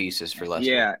set pieces for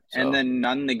Leicester. yeah, and So then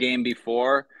none the game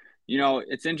before.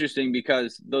 It's interesting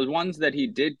because those ones that he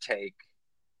did take,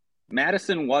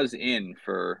 Madison was in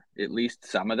for at least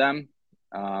some of them.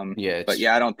 yeah, But it's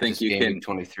yeah, I don't think this you game week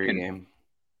 23 can game.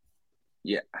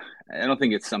 yeah, I don't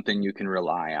think it's something you can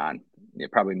rely on.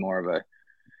 Probably more of a,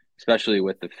 especially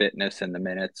with the fitness and the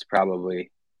minutes,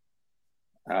 probably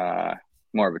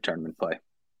more of a tournament play.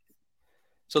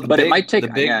 So But it might take the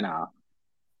big again. I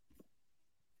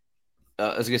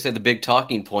was gonna say the big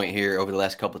talking point here over the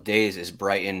last couple of days is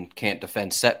Brighton can't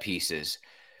defend set pieces.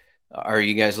 Are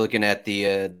you guys looking at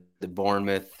the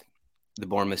Bournemouth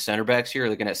center backs here?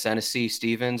 Looking at Senesi,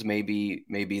 Stevens, maybe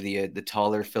the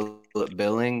taller Philip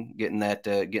Billing getting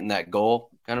that goal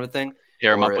kind of a thing,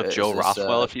 Pair him or up with is Joe this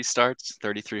Rothwell if he starts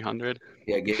 3,300.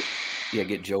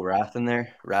 get Joe Rath in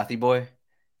there, Rathy boy?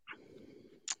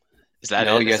 Is that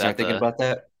No, it? you Is guys that aren't thinking the about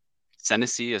that.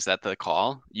 Senesi? Is that the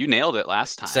call? You nailed it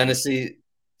last time. Senesi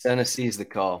is the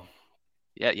call.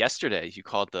 Yeah, yesterday you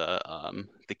called the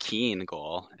Keane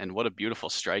goal, and what a beautiful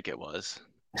strike it was.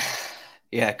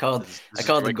 Yeah, This I is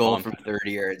called the Rick goal Bump. from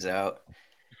 30 yards out.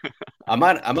 I'm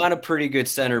on a pretty good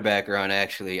center back run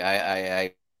actually.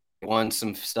 I won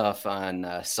some stuff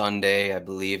on Sunday, I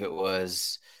believe it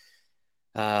was.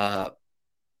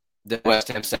 The West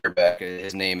Ham center back.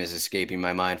 His name is escaping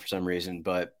my mind for some reason,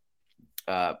 but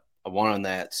I won on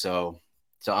that. So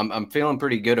I'm feeling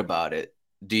pretty good about it.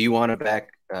 Do you want to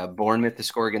back Bournemouth to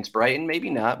score against Brighton? Maybe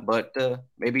not, but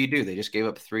maybe you do. They just gave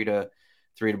up three to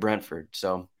Brentford.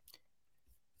 So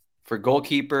for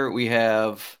goalkeeper, we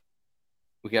got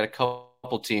a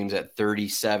couple teams at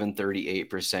 37,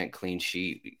 38% clean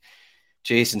sheet.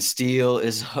 Jason Steele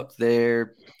is up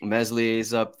there. Meslier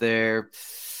is up there.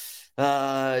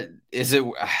 Is it?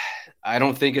 I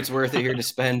don't think it's worth it here to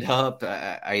spend up.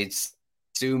 I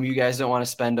assume you guys don't want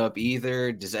to spend up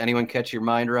either. Does anyone catch your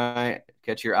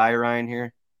eye, Ryan,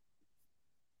 here?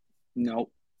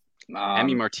 Nope.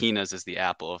 Emi Martinez is the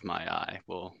apple of my eye.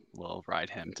 We'll ride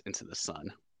him into the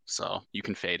sun. So you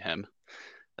can fade him.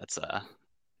 That's I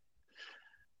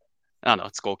don't know.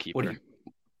 It's goalkeeper.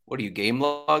 What are you game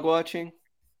log watching?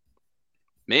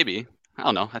 Maybe. I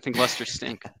don't know. I think Leicester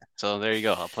stink. So there you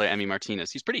go. I'll play Emi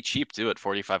Martinez. He's pretty cheap too at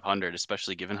 4,500,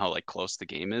 especially given how close the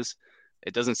game is.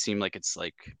 It doesn't seem like it's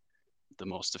the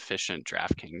most efficient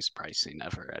DraftKings pricing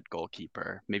ever at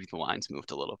goalkeeper. Maybe the line's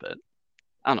moved a little bit.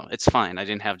 I don't know. It's fine. I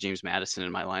didn't have James Madison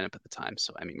in my lineup at the time,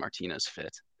 so Emi Martinez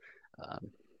fit.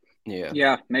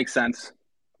 Yeah, makes sense.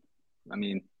 I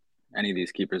mean, any of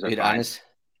these keepers are fine.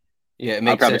 It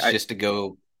makes sense just to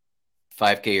go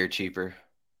 5K or cheaper.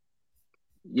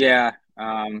 Yeah,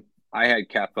 I had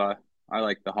Kepa. I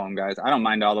like the home guys. I don't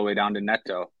mind all the way down to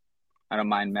Neto. I don't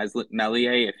mind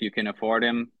Meslier if you can afford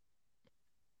him.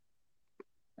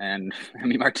 And I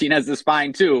mean, Martinez is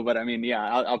fine too. But I mean, yeah,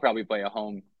 I'll probably play a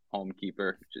home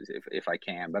keeper if I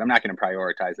can. But I'm not going to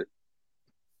prioritize it.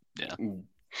 Yeah,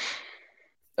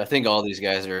 I think all these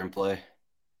guys are in play.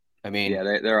 I mean,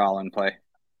 yeah, they're all in play.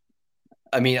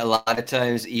 I mean, a lot of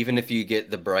times, even if you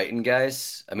get the Brighton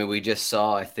guys, I mean, we just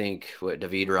saw, I think,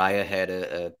 David Raya had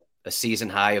a season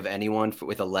high of anyone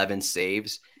with 11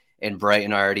 saves, and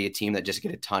Brighton are already a team that just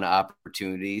get a ton of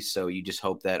opportunities. So you just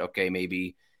hope that, okay,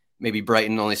 maybe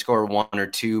Brighton only score 1 or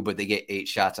 2, but they get 8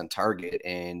 shots on target,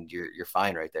 and you're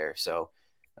fine right there. So,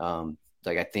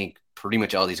 I think pretty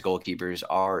much all these goalkeepers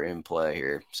are in play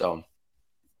here. So.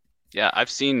 Yeah, I've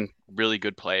seen really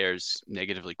good players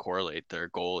negatively correlate their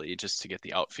goalie just to get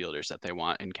the outfielders that they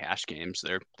want in cash games.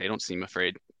 They don't seem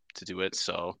afraid to do it.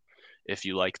 So if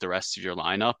you like the rest of your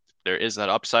lineup, there is that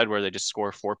upside where they just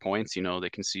score 4 points. They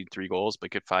concede 3 goals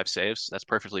but get 5 saves. That's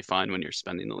perfectly fine when you're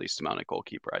spending the least amount at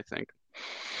goalkeeper, I think.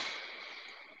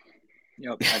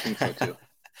 Yep, I think so too.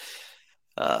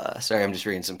 Sorry, I'm just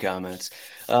reading some comments.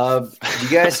 Do you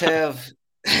guys have?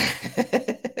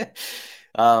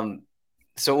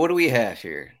 So what do we have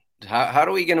here? How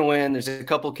are we going to win? There's a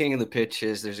couple king of the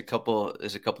pitches. There's a couple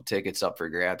tickets up for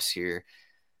grabs here.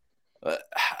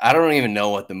 I don't even know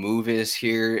what the move is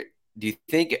here. Do you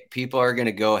think people are going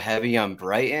to go heavy on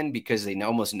Brighton because they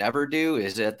almost never do?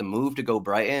 Is it the move to go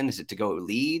Brighton? Is it to go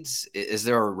Leeds? Is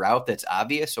there a route that's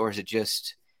obvious, or is it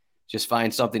just just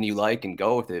find something you like and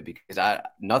go with it, because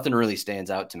nothing really stands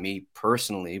out to me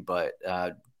personally. But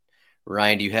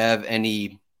Ryan, do you have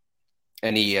any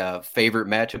favorite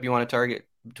matchup you want to target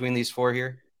between these four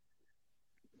here?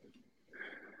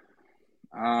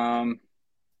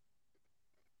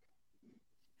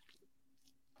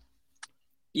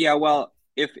 Yeah, well,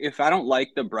 if I don't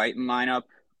like the Brighton lineup,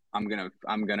 I'm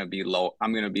gonna be low.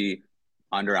 I'm gonna be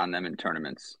under on them in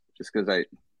tournaments, just because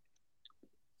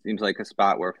seems like a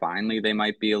spot where finally they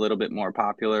might be a little bit more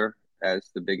popular as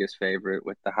the biggest favorite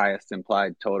with the highest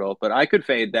implied total. But I could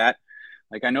fade that.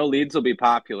 Like, I know Leeds will be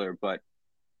popular, but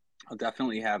I'll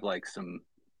definitely have like some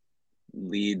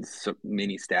Leeds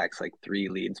mini stacks, like 3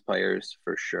 Leeds players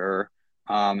for sure.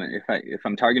 If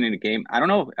I'm targeting a game, I don't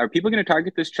know. Are people going to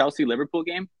target this Chelsea Liverpool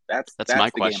game? That's my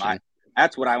the question. game.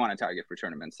 That's what I want to target for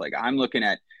tournaments. Like, I'm looking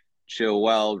at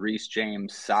Chilwell, Reece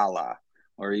James, Salah,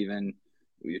 or even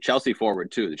Chelsea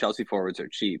forward too. The Chelsea forwards are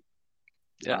cheap.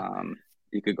 Yeah.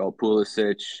 You could go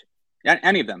Pulisic,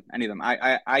 any of them.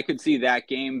 I could see that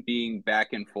game being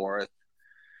back and forth,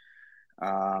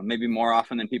 maybe more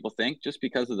often than people think, just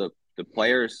because of the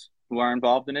players who are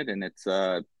involved in it, and it's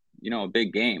a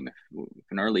big game.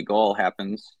 If an early goal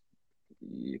happens,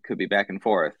 you could be back and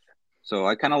forth. So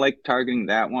I kind of like targeting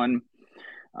that one.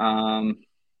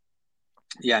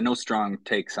 Yeah, no strong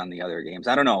takes on the other games.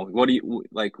 I don't know. What do you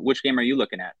like? Which game are you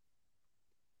looking at?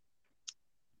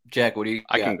 Jack, what do you got?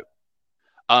 I can go.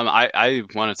 I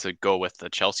wanted to go with the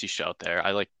Chelsea shout there.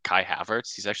 I like Kai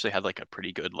Havertz. He's actually had like a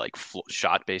pretty good like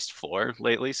shot-based floor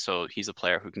lately, so he's a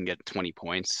player who can get 20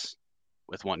 points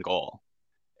with 1 goal.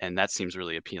 And that seems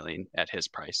really appealing at his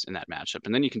price in that matchup.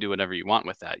 And then you can do whatever you want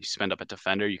with that. You spend up a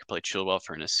defender, you could play Chilwell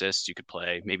for an assist. You could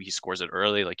play, maybe he scores it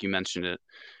early, like you mentioned it,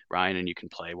 Ryan, and you can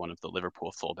play one of the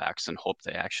Liverpool fullbacks and hope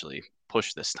they actually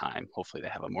push this time. Hopefully they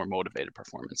have a more motivated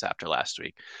performance after last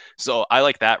week. So I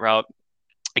like that route.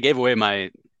 I gave away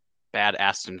my bad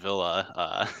Aston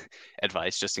Villa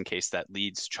advice just in case that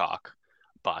Leeds chalk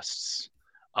busts.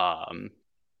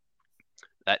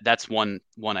 That's one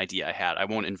idea I had. I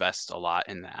won't invest a lot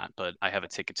in that, but I have a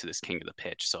ticket to this king of the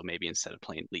pitch. So maybe instead of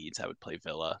playing Leeds, I would play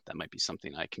Villa. That might be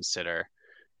something I consider.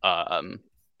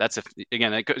 That's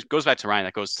again, it goes back to Ryan.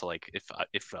 That goes to like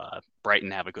if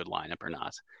Brighton have a good lineup or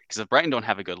not. Because if Brighton don't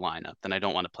have a good lineup, then I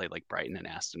don't want to play like Brighton and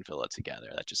Aston Villa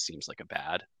together. That just seems like a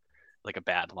bad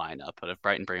lineup. But if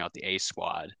Brighton bring out the A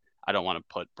squad, I don't want to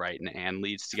put Brighton and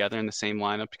Leeds together in the same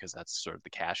lineup, because that's sort of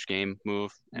the cash game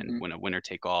move. And when a winner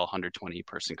take all 120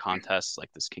 person contests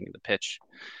like this king of the pitch,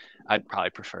 I'd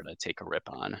probably prefer to take a rip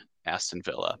on Aston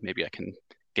Villa. Maybe I can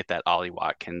get that Ollie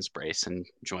Watkins brace and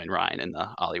join Ryan in the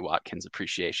Ollie Watkins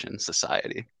Appreciation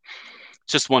Society.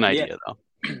 Just one idea, though.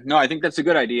 No, I think that's a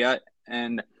good idea.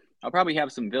 And I'll probably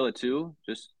have some Villa too,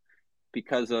 just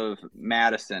because of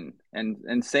Madison.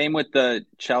 And same with the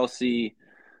Chelsea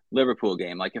Liverpool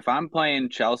game. Like, if I'm playing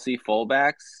Chelsea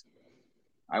fullbacks,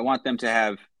 I want them to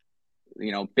have,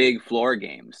 big floor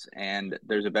games, and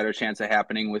there's a better chance of that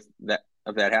happening with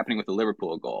the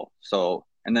Liverpool goal. So,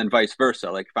 and then vice versa.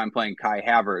 Like, if I'm playing Kai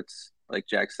Havertz, like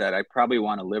Jack said, I probably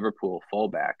want a Liverpool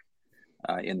fullback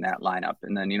in that lineup.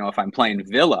 And then, if I'm playing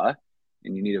Villa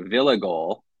and you need a Villa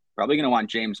goal, probably going to want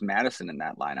James Madison in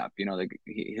that lineup.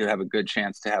 He'll have a good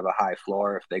chance to have a high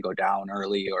floor if they go down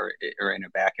early or in a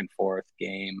back and forth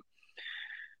game.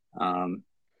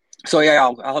 So yeah,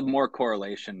 I'll have more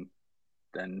correlation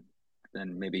than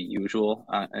maybe usual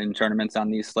in tournaments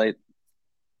on these slate.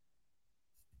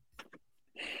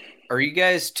 Are you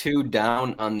guys too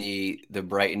down on the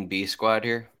Brighton B squad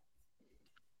here?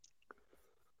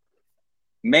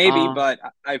 Maybe, but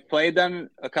I've played them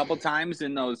a couple times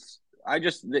in those.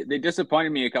 They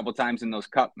disappointed me a couple times in those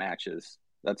cup matches.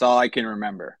 That's all I can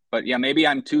remember. But yeah, maybe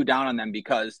I'm too down on them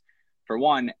because, for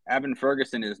one, Evan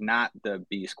Ferguson is not the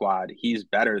B squad. He's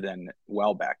better than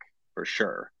Welbeck for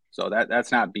sure. So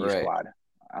that's not B squad.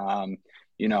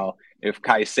 If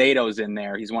Caicedo's in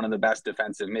there, he's one of the best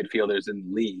defensive midfielders in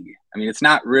the league. I mean, it's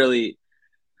not really.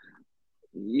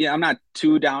 Yeah, I'm not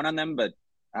too down on them, but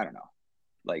I don't know.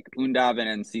 Like Undav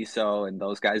and Enciso and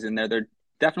those guys in there, they're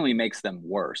definitely makes them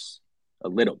worse a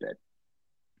little bit.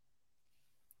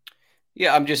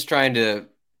 Yeah, I'm just trying to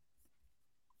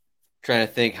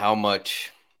think how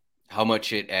much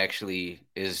it actually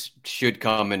should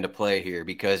come into play here,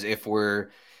 because if we're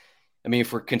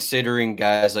considering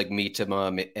guys like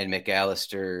Mitoma and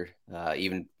McAllister,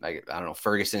 even I don't know,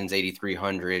 Ferguson's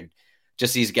 8,300,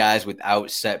 just these guys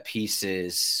without set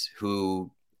pieces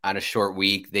who on a short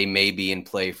week they may be in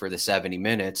play for the 70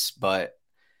 minutes, but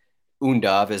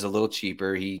Undav is a little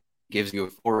cheaper. He gives you a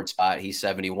forward spot. He's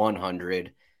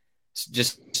 7,100.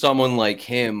 Just someone like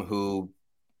him who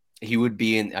he would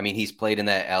be in. I mean, he's played in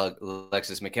that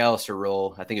Alexis McAllister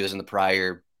role. I think it was in the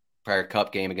prior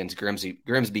Cup game against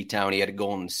Grimsby Town. He had a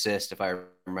goal and assist, if I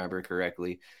remember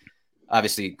correctly.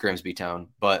 Obviously, Grimsby Town,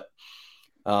 but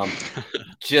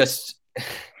just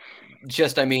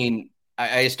I mean,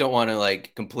 I just don't want to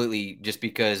like completely just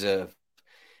because of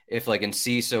if like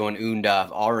Enciso and Undav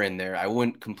are in there, I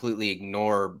wouldn't completely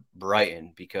ignore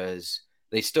Brighton because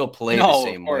they still play the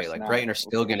same way. Like Brighton are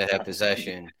still going to have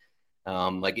possession.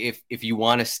 Like if you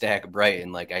want to stack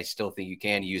Brighton, like I still think you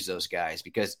can use those guys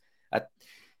because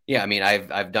I mean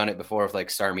I've done it before with like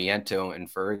Sarmiento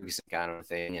and Ferguson kind of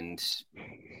thing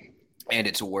and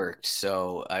it's worked.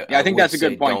 So I think that's a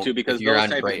good point too because they're not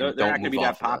going to be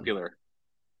that popular.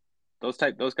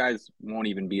 Those guys won't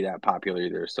even be that popular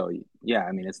either. So yeah,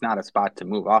 I mean it's not a spot to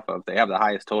move off of. They have the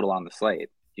highest total on the slate.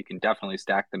 You can definitely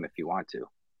stack them if you want to.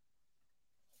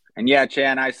 And yeah,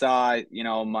 Chan, I saw,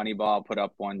 Moneyball put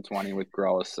up 120 with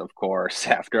Gross, of course,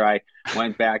 after I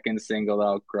went back and singled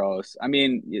out Gross. I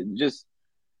mean, just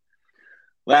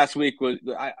last week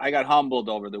I got humbled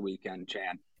over the weekend,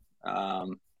 Chan.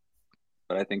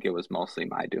 But I think it was mostly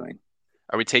my doing.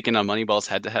 Are we taking on Moneyball's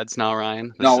head-to-heads now,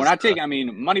 Ryan? No, we're not taking. I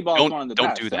mean, Moneyball is one of the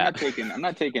best. Don't do that. I'm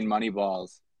not taking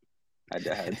Moneyball's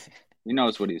head-to-heads. He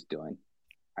knows what he's doing.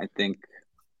 I think.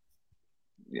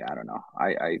 Yeah, I don't know.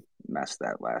 I messed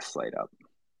that last slate up.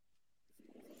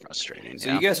 Frustrating.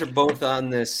 So you guys are both on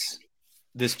this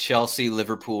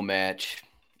Chelsea-Liverpool match.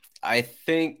 I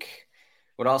think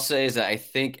what I'll say is that I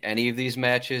think any of these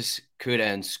matches could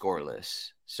end scoreless.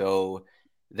 So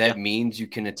that means you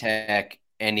can attack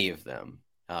any of them.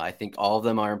 I think all of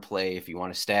them are in play. If you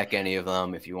want to stack any of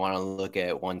them, if you want to look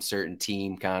at one certain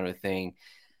team kind of thing,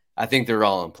 I think they're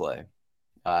all in play.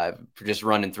 Just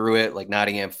running through it, like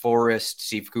Nottingham Forest,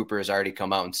 Steve Cooper has already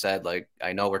come out and said, like,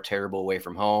 I know we're terrible away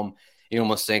from home. You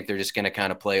almost think they're just going to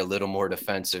kind of play a little more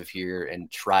defensive here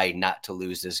and try not to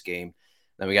lose this game.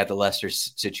 Then we got the Leicester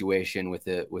situation with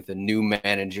a new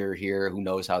manager here who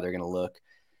knows how they're going to look.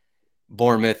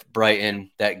 Bournemouth, Brighton,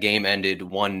 that game ended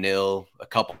 1-0 a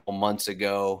couple months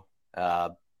ago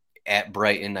at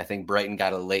Brighton. I think Brighton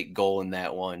got a late goal in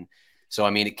that one. So, I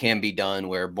mean, it can be done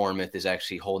where Bournemouth is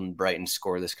actually holding Brighton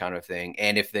score this kind of thing.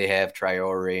 And if they have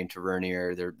Traore and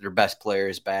Tavernier, their best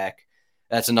players back,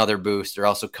 that's another boost. They're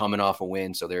also coming off a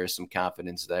win, so there is some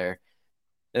confidence there.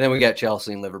 And then we got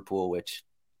Chelsea and Liverpool, which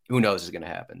who knows is going to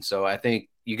happen. So I think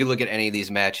you could look at any of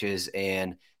these matches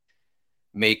and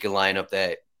make a lineup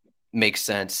that makes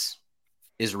sense,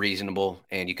 is reasonable,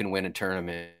 and you can win a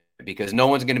tournament because no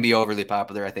one's going to be overly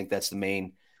popular. I think that's the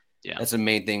main That's the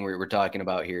main thing we're talking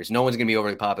about here is no one's going to be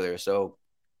overly popular. So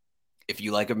if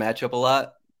you like a matchup a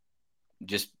lot,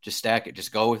 just stack it,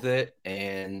 just go with it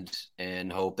and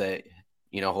hope that,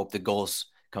 hope the goals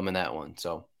come in that one.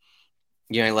 So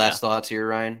you have any last thoughts here,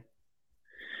 Ryan?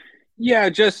 Yeah,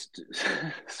 just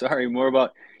sorry, more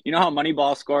about, how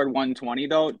Moneyball scored 120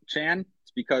 though, Chan?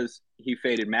 It's because he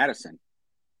faded Madison,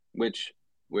 which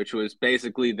was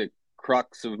basically the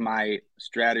crux of my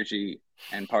strategy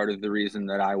and part of the reason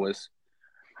that I was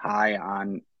high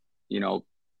on,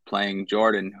 playing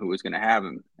Jordan, who was going to have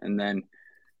him. And then,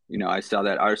 I saw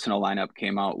that Arsenal lineup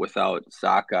came out without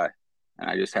Saka, and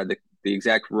I just had the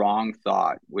exact wrong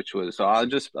thought, which was, I'll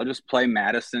just play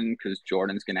Madison because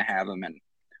Jordan's going to have him, and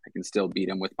I can still beat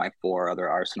him with my 4 other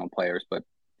Arsenal players. But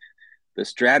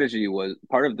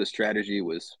part of the strategy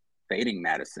was fading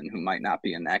Madison, who might not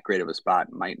be in that great of a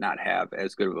spot, might not have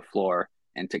as good of a floor,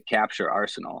 and to capture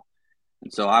Arsenal.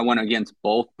 And so I went against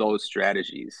both those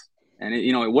strategies, and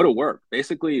it would have worked.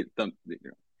 Basically,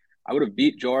 I would have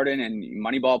beat Jordan, and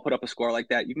Moneyball put up a score like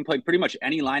that. You can play pretty much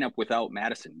any lineup without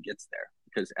Madison gets there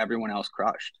because everyone else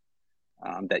crushed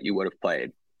that you would have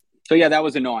played. So yeah, that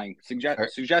was annoying.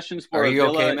 Suggestions for Are you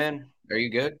Villa... okay, man? Are you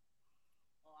good?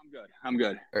 Oh, I'm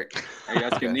good. Are you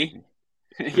asking me?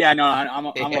 Yeah, no, I'm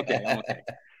okay. I'm okay.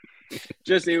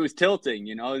 Just it was tilting,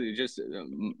 just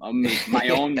my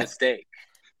own mistake.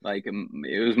 Like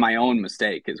it was my own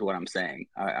mistake is what I'm saying.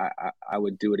 I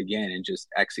would do it again and just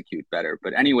execute better.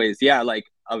 But anyways, yeah, like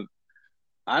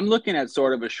I'm looking at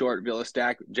sort of a short Villa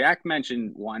stack. Jack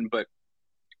mentioned one, but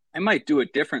I might do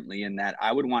it differently in that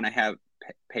I would want to have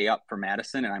pay up for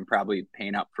Madison, and I'm probably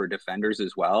paying up for defenders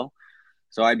as well.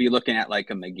 So I'd be looking at like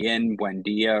a McGinn,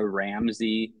 Buendia,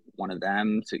 Ramsey, one of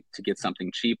them to get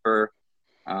something cheaper.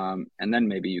 And then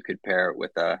maybe you could pair it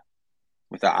with a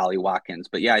Ollie Watkins.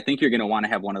 But yeah, I think you're going to want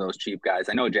to have one of those cheap guys.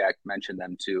 I know Jack mentioned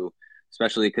them too,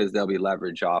 especially because they'll be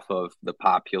leveraged off of the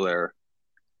popular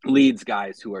Leeds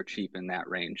guys who are cheap in that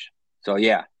range. So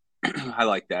yeah, I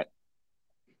like that.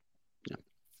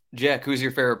 Jack, who's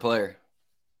your favorite player?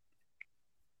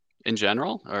 In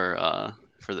general or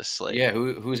for the slate. Yeah,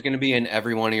 who's going to be in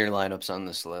every one of your lineups on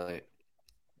the slate?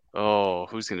 Oh,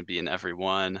 who's going to be in every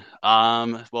one?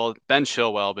 Well, Ben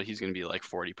Chilwell, but he's going to be like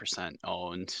 40%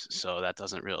 owned, so that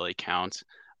doesn't really count.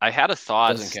 I had a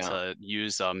thought to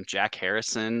use Jack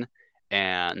Harrison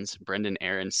and Brendan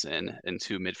Aronson in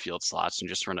 2 midfield slots and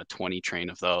just run a 20 train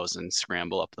of those and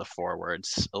scramble up the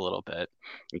forwards a little bit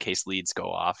in case leads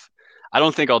go off. I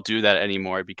don't think I'll do that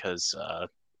anymore because I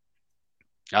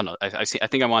don't know. I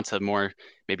think I want to more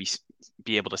maybe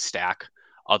be able to stack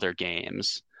other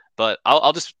games. But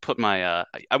I'll just put my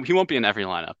he won't be in every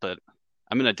lineup, but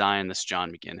I'm gonna die in this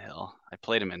John McGinhill. I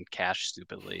played him in cash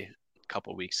stupidly a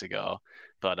couple weeks ago,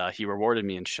 but he rewarded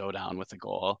me in showdown with a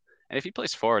goal. And if he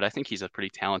plays forward, I think he's a pretty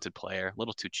talented player. A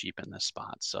little too cheap in this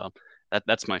spot, so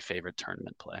that's my favorite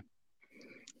tournament play.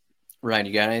 Ryan,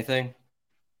 you got anything?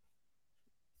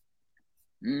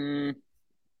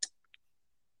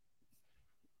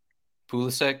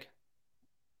 Pulisic?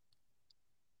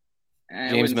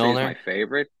 James Milner, my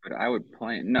favorite, but I would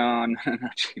play. No,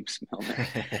 not James Milner.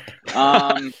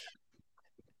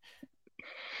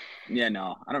 Yeah,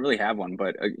 no, I don't really have one,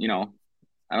 but I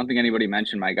don't think anybody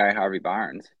mentioned my guy Harvey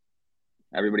Barnes.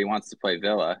 Everybody wants to play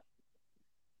Villa.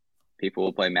 People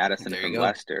will play Madison from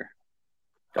Leicester.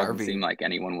 Doesn't seem like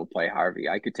anyone will play Harvey.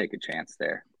 I could take a chance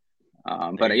there.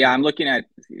 But yeah, I'm looking at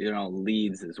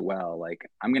Leeds as well. Like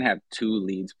I'm gonna have 2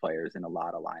 Leeds players in a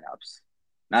lot of lineups.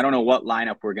 I don't know what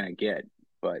lineup we're going to get,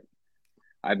 but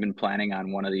I've been planning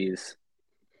on one of these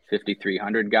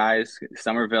 5,300 guys.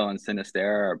 Somerville and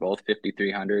Sinisterra are both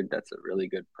 5,300. That's a really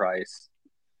good price.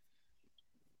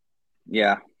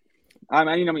 Yeah. I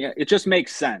mean, it just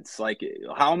makes sense. Like,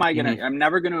 how am I going to – I'm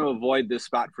never going to avoid this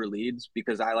spot for Leeds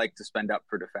because I like to spend up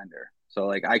for defender. So,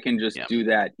 like, I can just do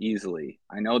that easily.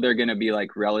 I know they're going to be,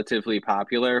 like, relatively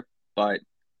popular, but –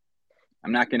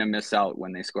 I'm not going to miss out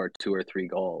when they score 2 or 3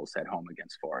 goals at home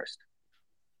against Forest.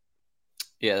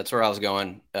 Yeah, that's where I was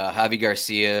going. Javi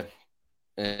Garcia,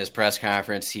 in his press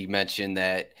conference, he mentioned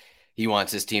that he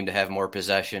wants his team to have more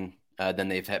possession than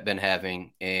they've been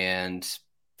having. And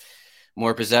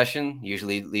more possession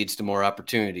usually leads to more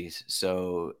opportunities.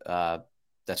 So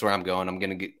that's where I'm going. I'm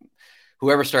going to get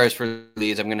whoever starts for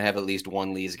Leeds, I'm going to have at least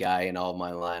 1 Leeds guy in all of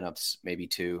my lineups, maybe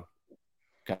 2.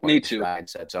 Me too. Ryan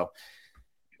said so.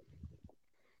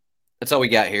 That's all we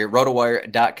got here.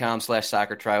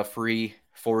 Rotowire.com/soccer trial, free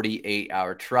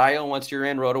 48-hour trial. Once you're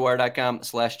in,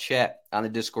 rotowire.com/chat on the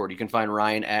Discord. You can find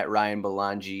Ryan at Ryan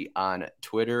Belangi on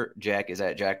Twitter. Jack is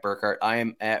at Jack Burkhart. I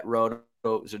am at Roto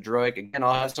Zadroik. Again,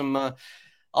 I'll have some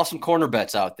corner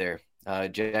bets out there.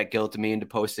 Jack guilted me into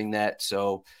posting that.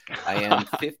 So I am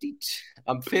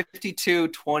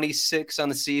 52-26 on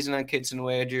the season on Kits and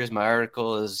Wagers. My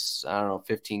article is,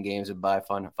 15 games of buy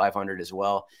fun, 500 as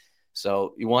well.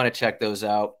 So you want to check those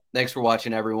out. Thanks for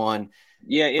watching, everyone.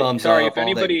 Yeah, sorry if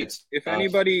anybody,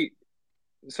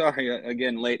 sorry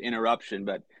again, late interruption,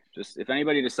 but just if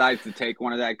anybody decides to take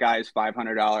one of that guy's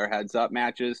 $500 heads up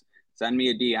matches, send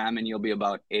me a DM and you'll be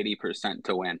about 80%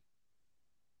 to win.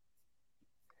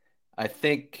 I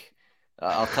think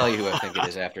I'll tell you who I think it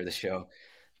is after the show.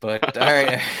 But all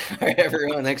right,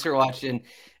 everyone, thanks for watching,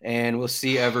 and we'll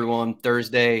see everyone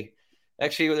Thursday.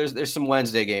 Actually, there's some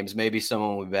Wednesday games. Maybe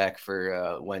someone will be back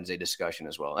for Wednesday discussion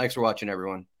as well. Thanks for watching,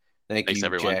 everyone. Thanks,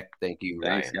 everyone. Jack. Thank you,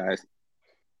 Ryan. Thanks, guys.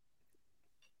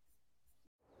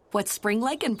 What's spring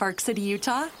like in Park City,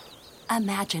 Utah?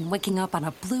 Imagine waking up on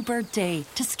a bluebird day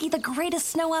to ski the greatest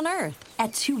snow on Earth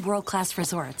at 2 world-class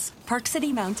resorts, Park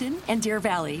City Mountain and Deer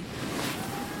Valley.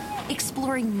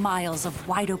 Exploring miles of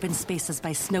wide-open spaces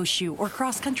by snowshoe or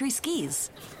cross-country skis.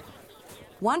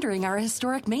 Wandering our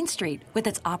historic Main Street with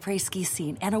its après-ski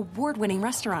scene and award-winning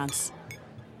restaurants.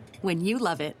 When you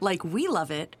love it like we love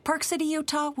it, Park City,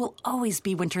 Utah will always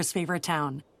be winter's favorite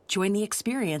town. Join the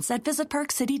experience at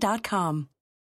visitparkcity.com.